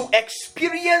to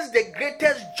experience the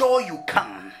greatest joy you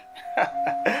can.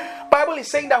 Bible is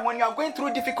saying that when you are going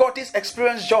through difficulties,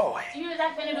 experience joy. Die Bibel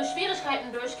sagt, wenn ihr durch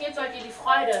Schwierigkeiten durchgeht, sollt ihr die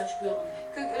Freude spüren.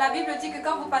 que la Bible dit que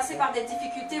quand vous passez par des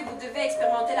difficultés, vous devez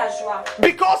expérimenter la joie.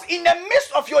 Because in the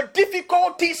midst of your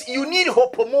difficulties, you need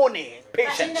hopomone, In der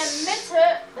patience.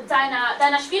 Mitte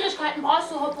deiner Schwierigkeiten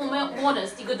brauchst du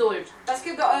Hopomones, die Geduld. Parce que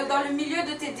dans le milieu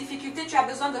de tes difficultés, tu as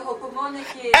besoin de hopomone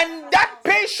qui est... And that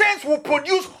patience will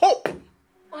produce hope.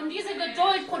 Und diese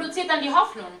Geduld produziert dann die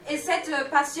Hoffnung. Et cette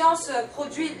patience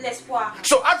produit l'espoir.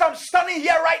 So as I'm standing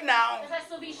here right now, Das heißt,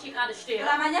 so wie ich hier gerade stehe, De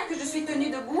la manière que je suis tenue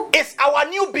debout, it's our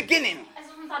new beginning. es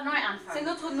ist unser Neuanfang. c'est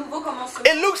notre nouveau commencement.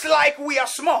 It looks like we are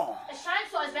small. Es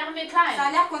scheint so, als wären wir Ça a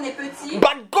klein. l'air qu'on est petit,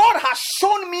 But God has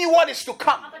shown me what is to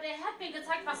come. Aber der hat mir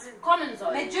gezeigt, was kommen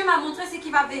soll. mais Dieu m'a montré ce qui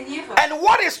va venir. And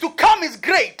what is to come is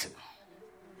great.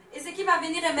 Et ce qui va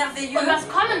venir est merveilleux. Und was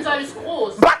kommen soll, ist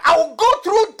groß. But I will go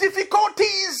through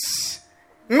difficulties,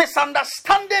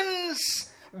 misunderstandings,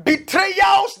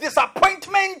 betrayals,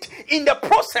 disappointment in the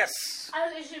process.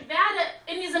 Also ich werde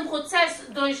in diesem Prozess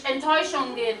durch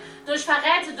Enttäuschungen gehen, durch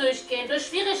Verräte durchgehen, durch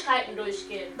Schwierigkeiten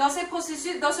durchgehen. Dans ce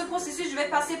processus, je vais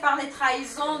passer par les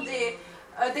trahisons,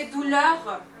 des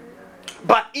douleurs.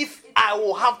 But if I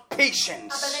will have Aber wenn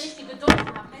patience, ich die Geduld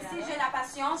habe, Mais si j'ai la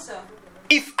patience,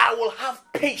 if I will have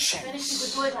wenn ich die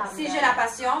patience, Geduld habe, si j'ai la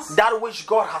patience, that which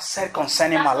God has said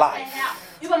concerning das, my was der life, Herr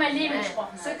über mein Leben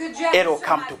gesprochen ce hat, que Dieu a it will dit sur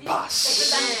come ma to vie, wird pass.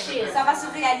 dann geschehen. ça va se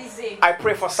réaliser. I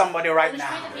pray for somebody right Und ich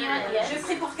now bete für jemanden jetzt, Je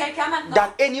prie pour quelqu'un maintenant.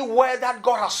 that anywhere that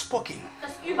God has spoken,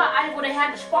 dass überall, wo der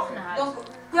Herr gesprochen hat, Donc,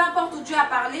 peu importe où Dieu a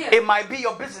parlé, it might be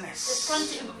your es business,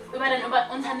 könnte über dein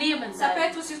Unternehmen ça peut sein,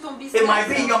 être sur ton it business, might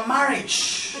be in your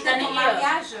marriage, peut-être ton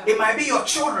mariage, it might be your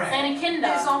children, deine tes Kinder,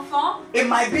 enfants, it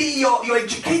might be your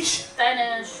education.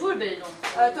 deine Schulbildung,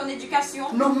 ton éducation.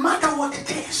 No matter what it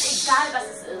is, egal was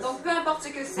es ist. Donc, peu importe ce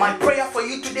que c'est. my prayer for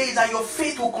you today is that your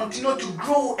faith will continue to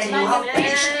grow and you have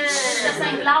patience. Dass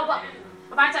dein Glaube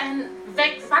weiterhin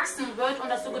wachsen wird und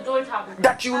dass du Geduld haben wirst.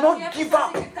 That you will Ma not prière, give c'est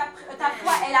up. que ta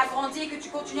foi, elle a grandi et que tu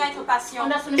continues à être patient. Und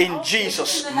dass du nicht In aufgibst.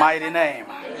 Jesus' mighty name.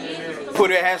 In Jesus. Put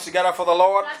your hands together for the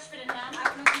Lord. Klatsch für den Herrn.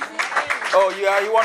 Applaudissez. Oh, you want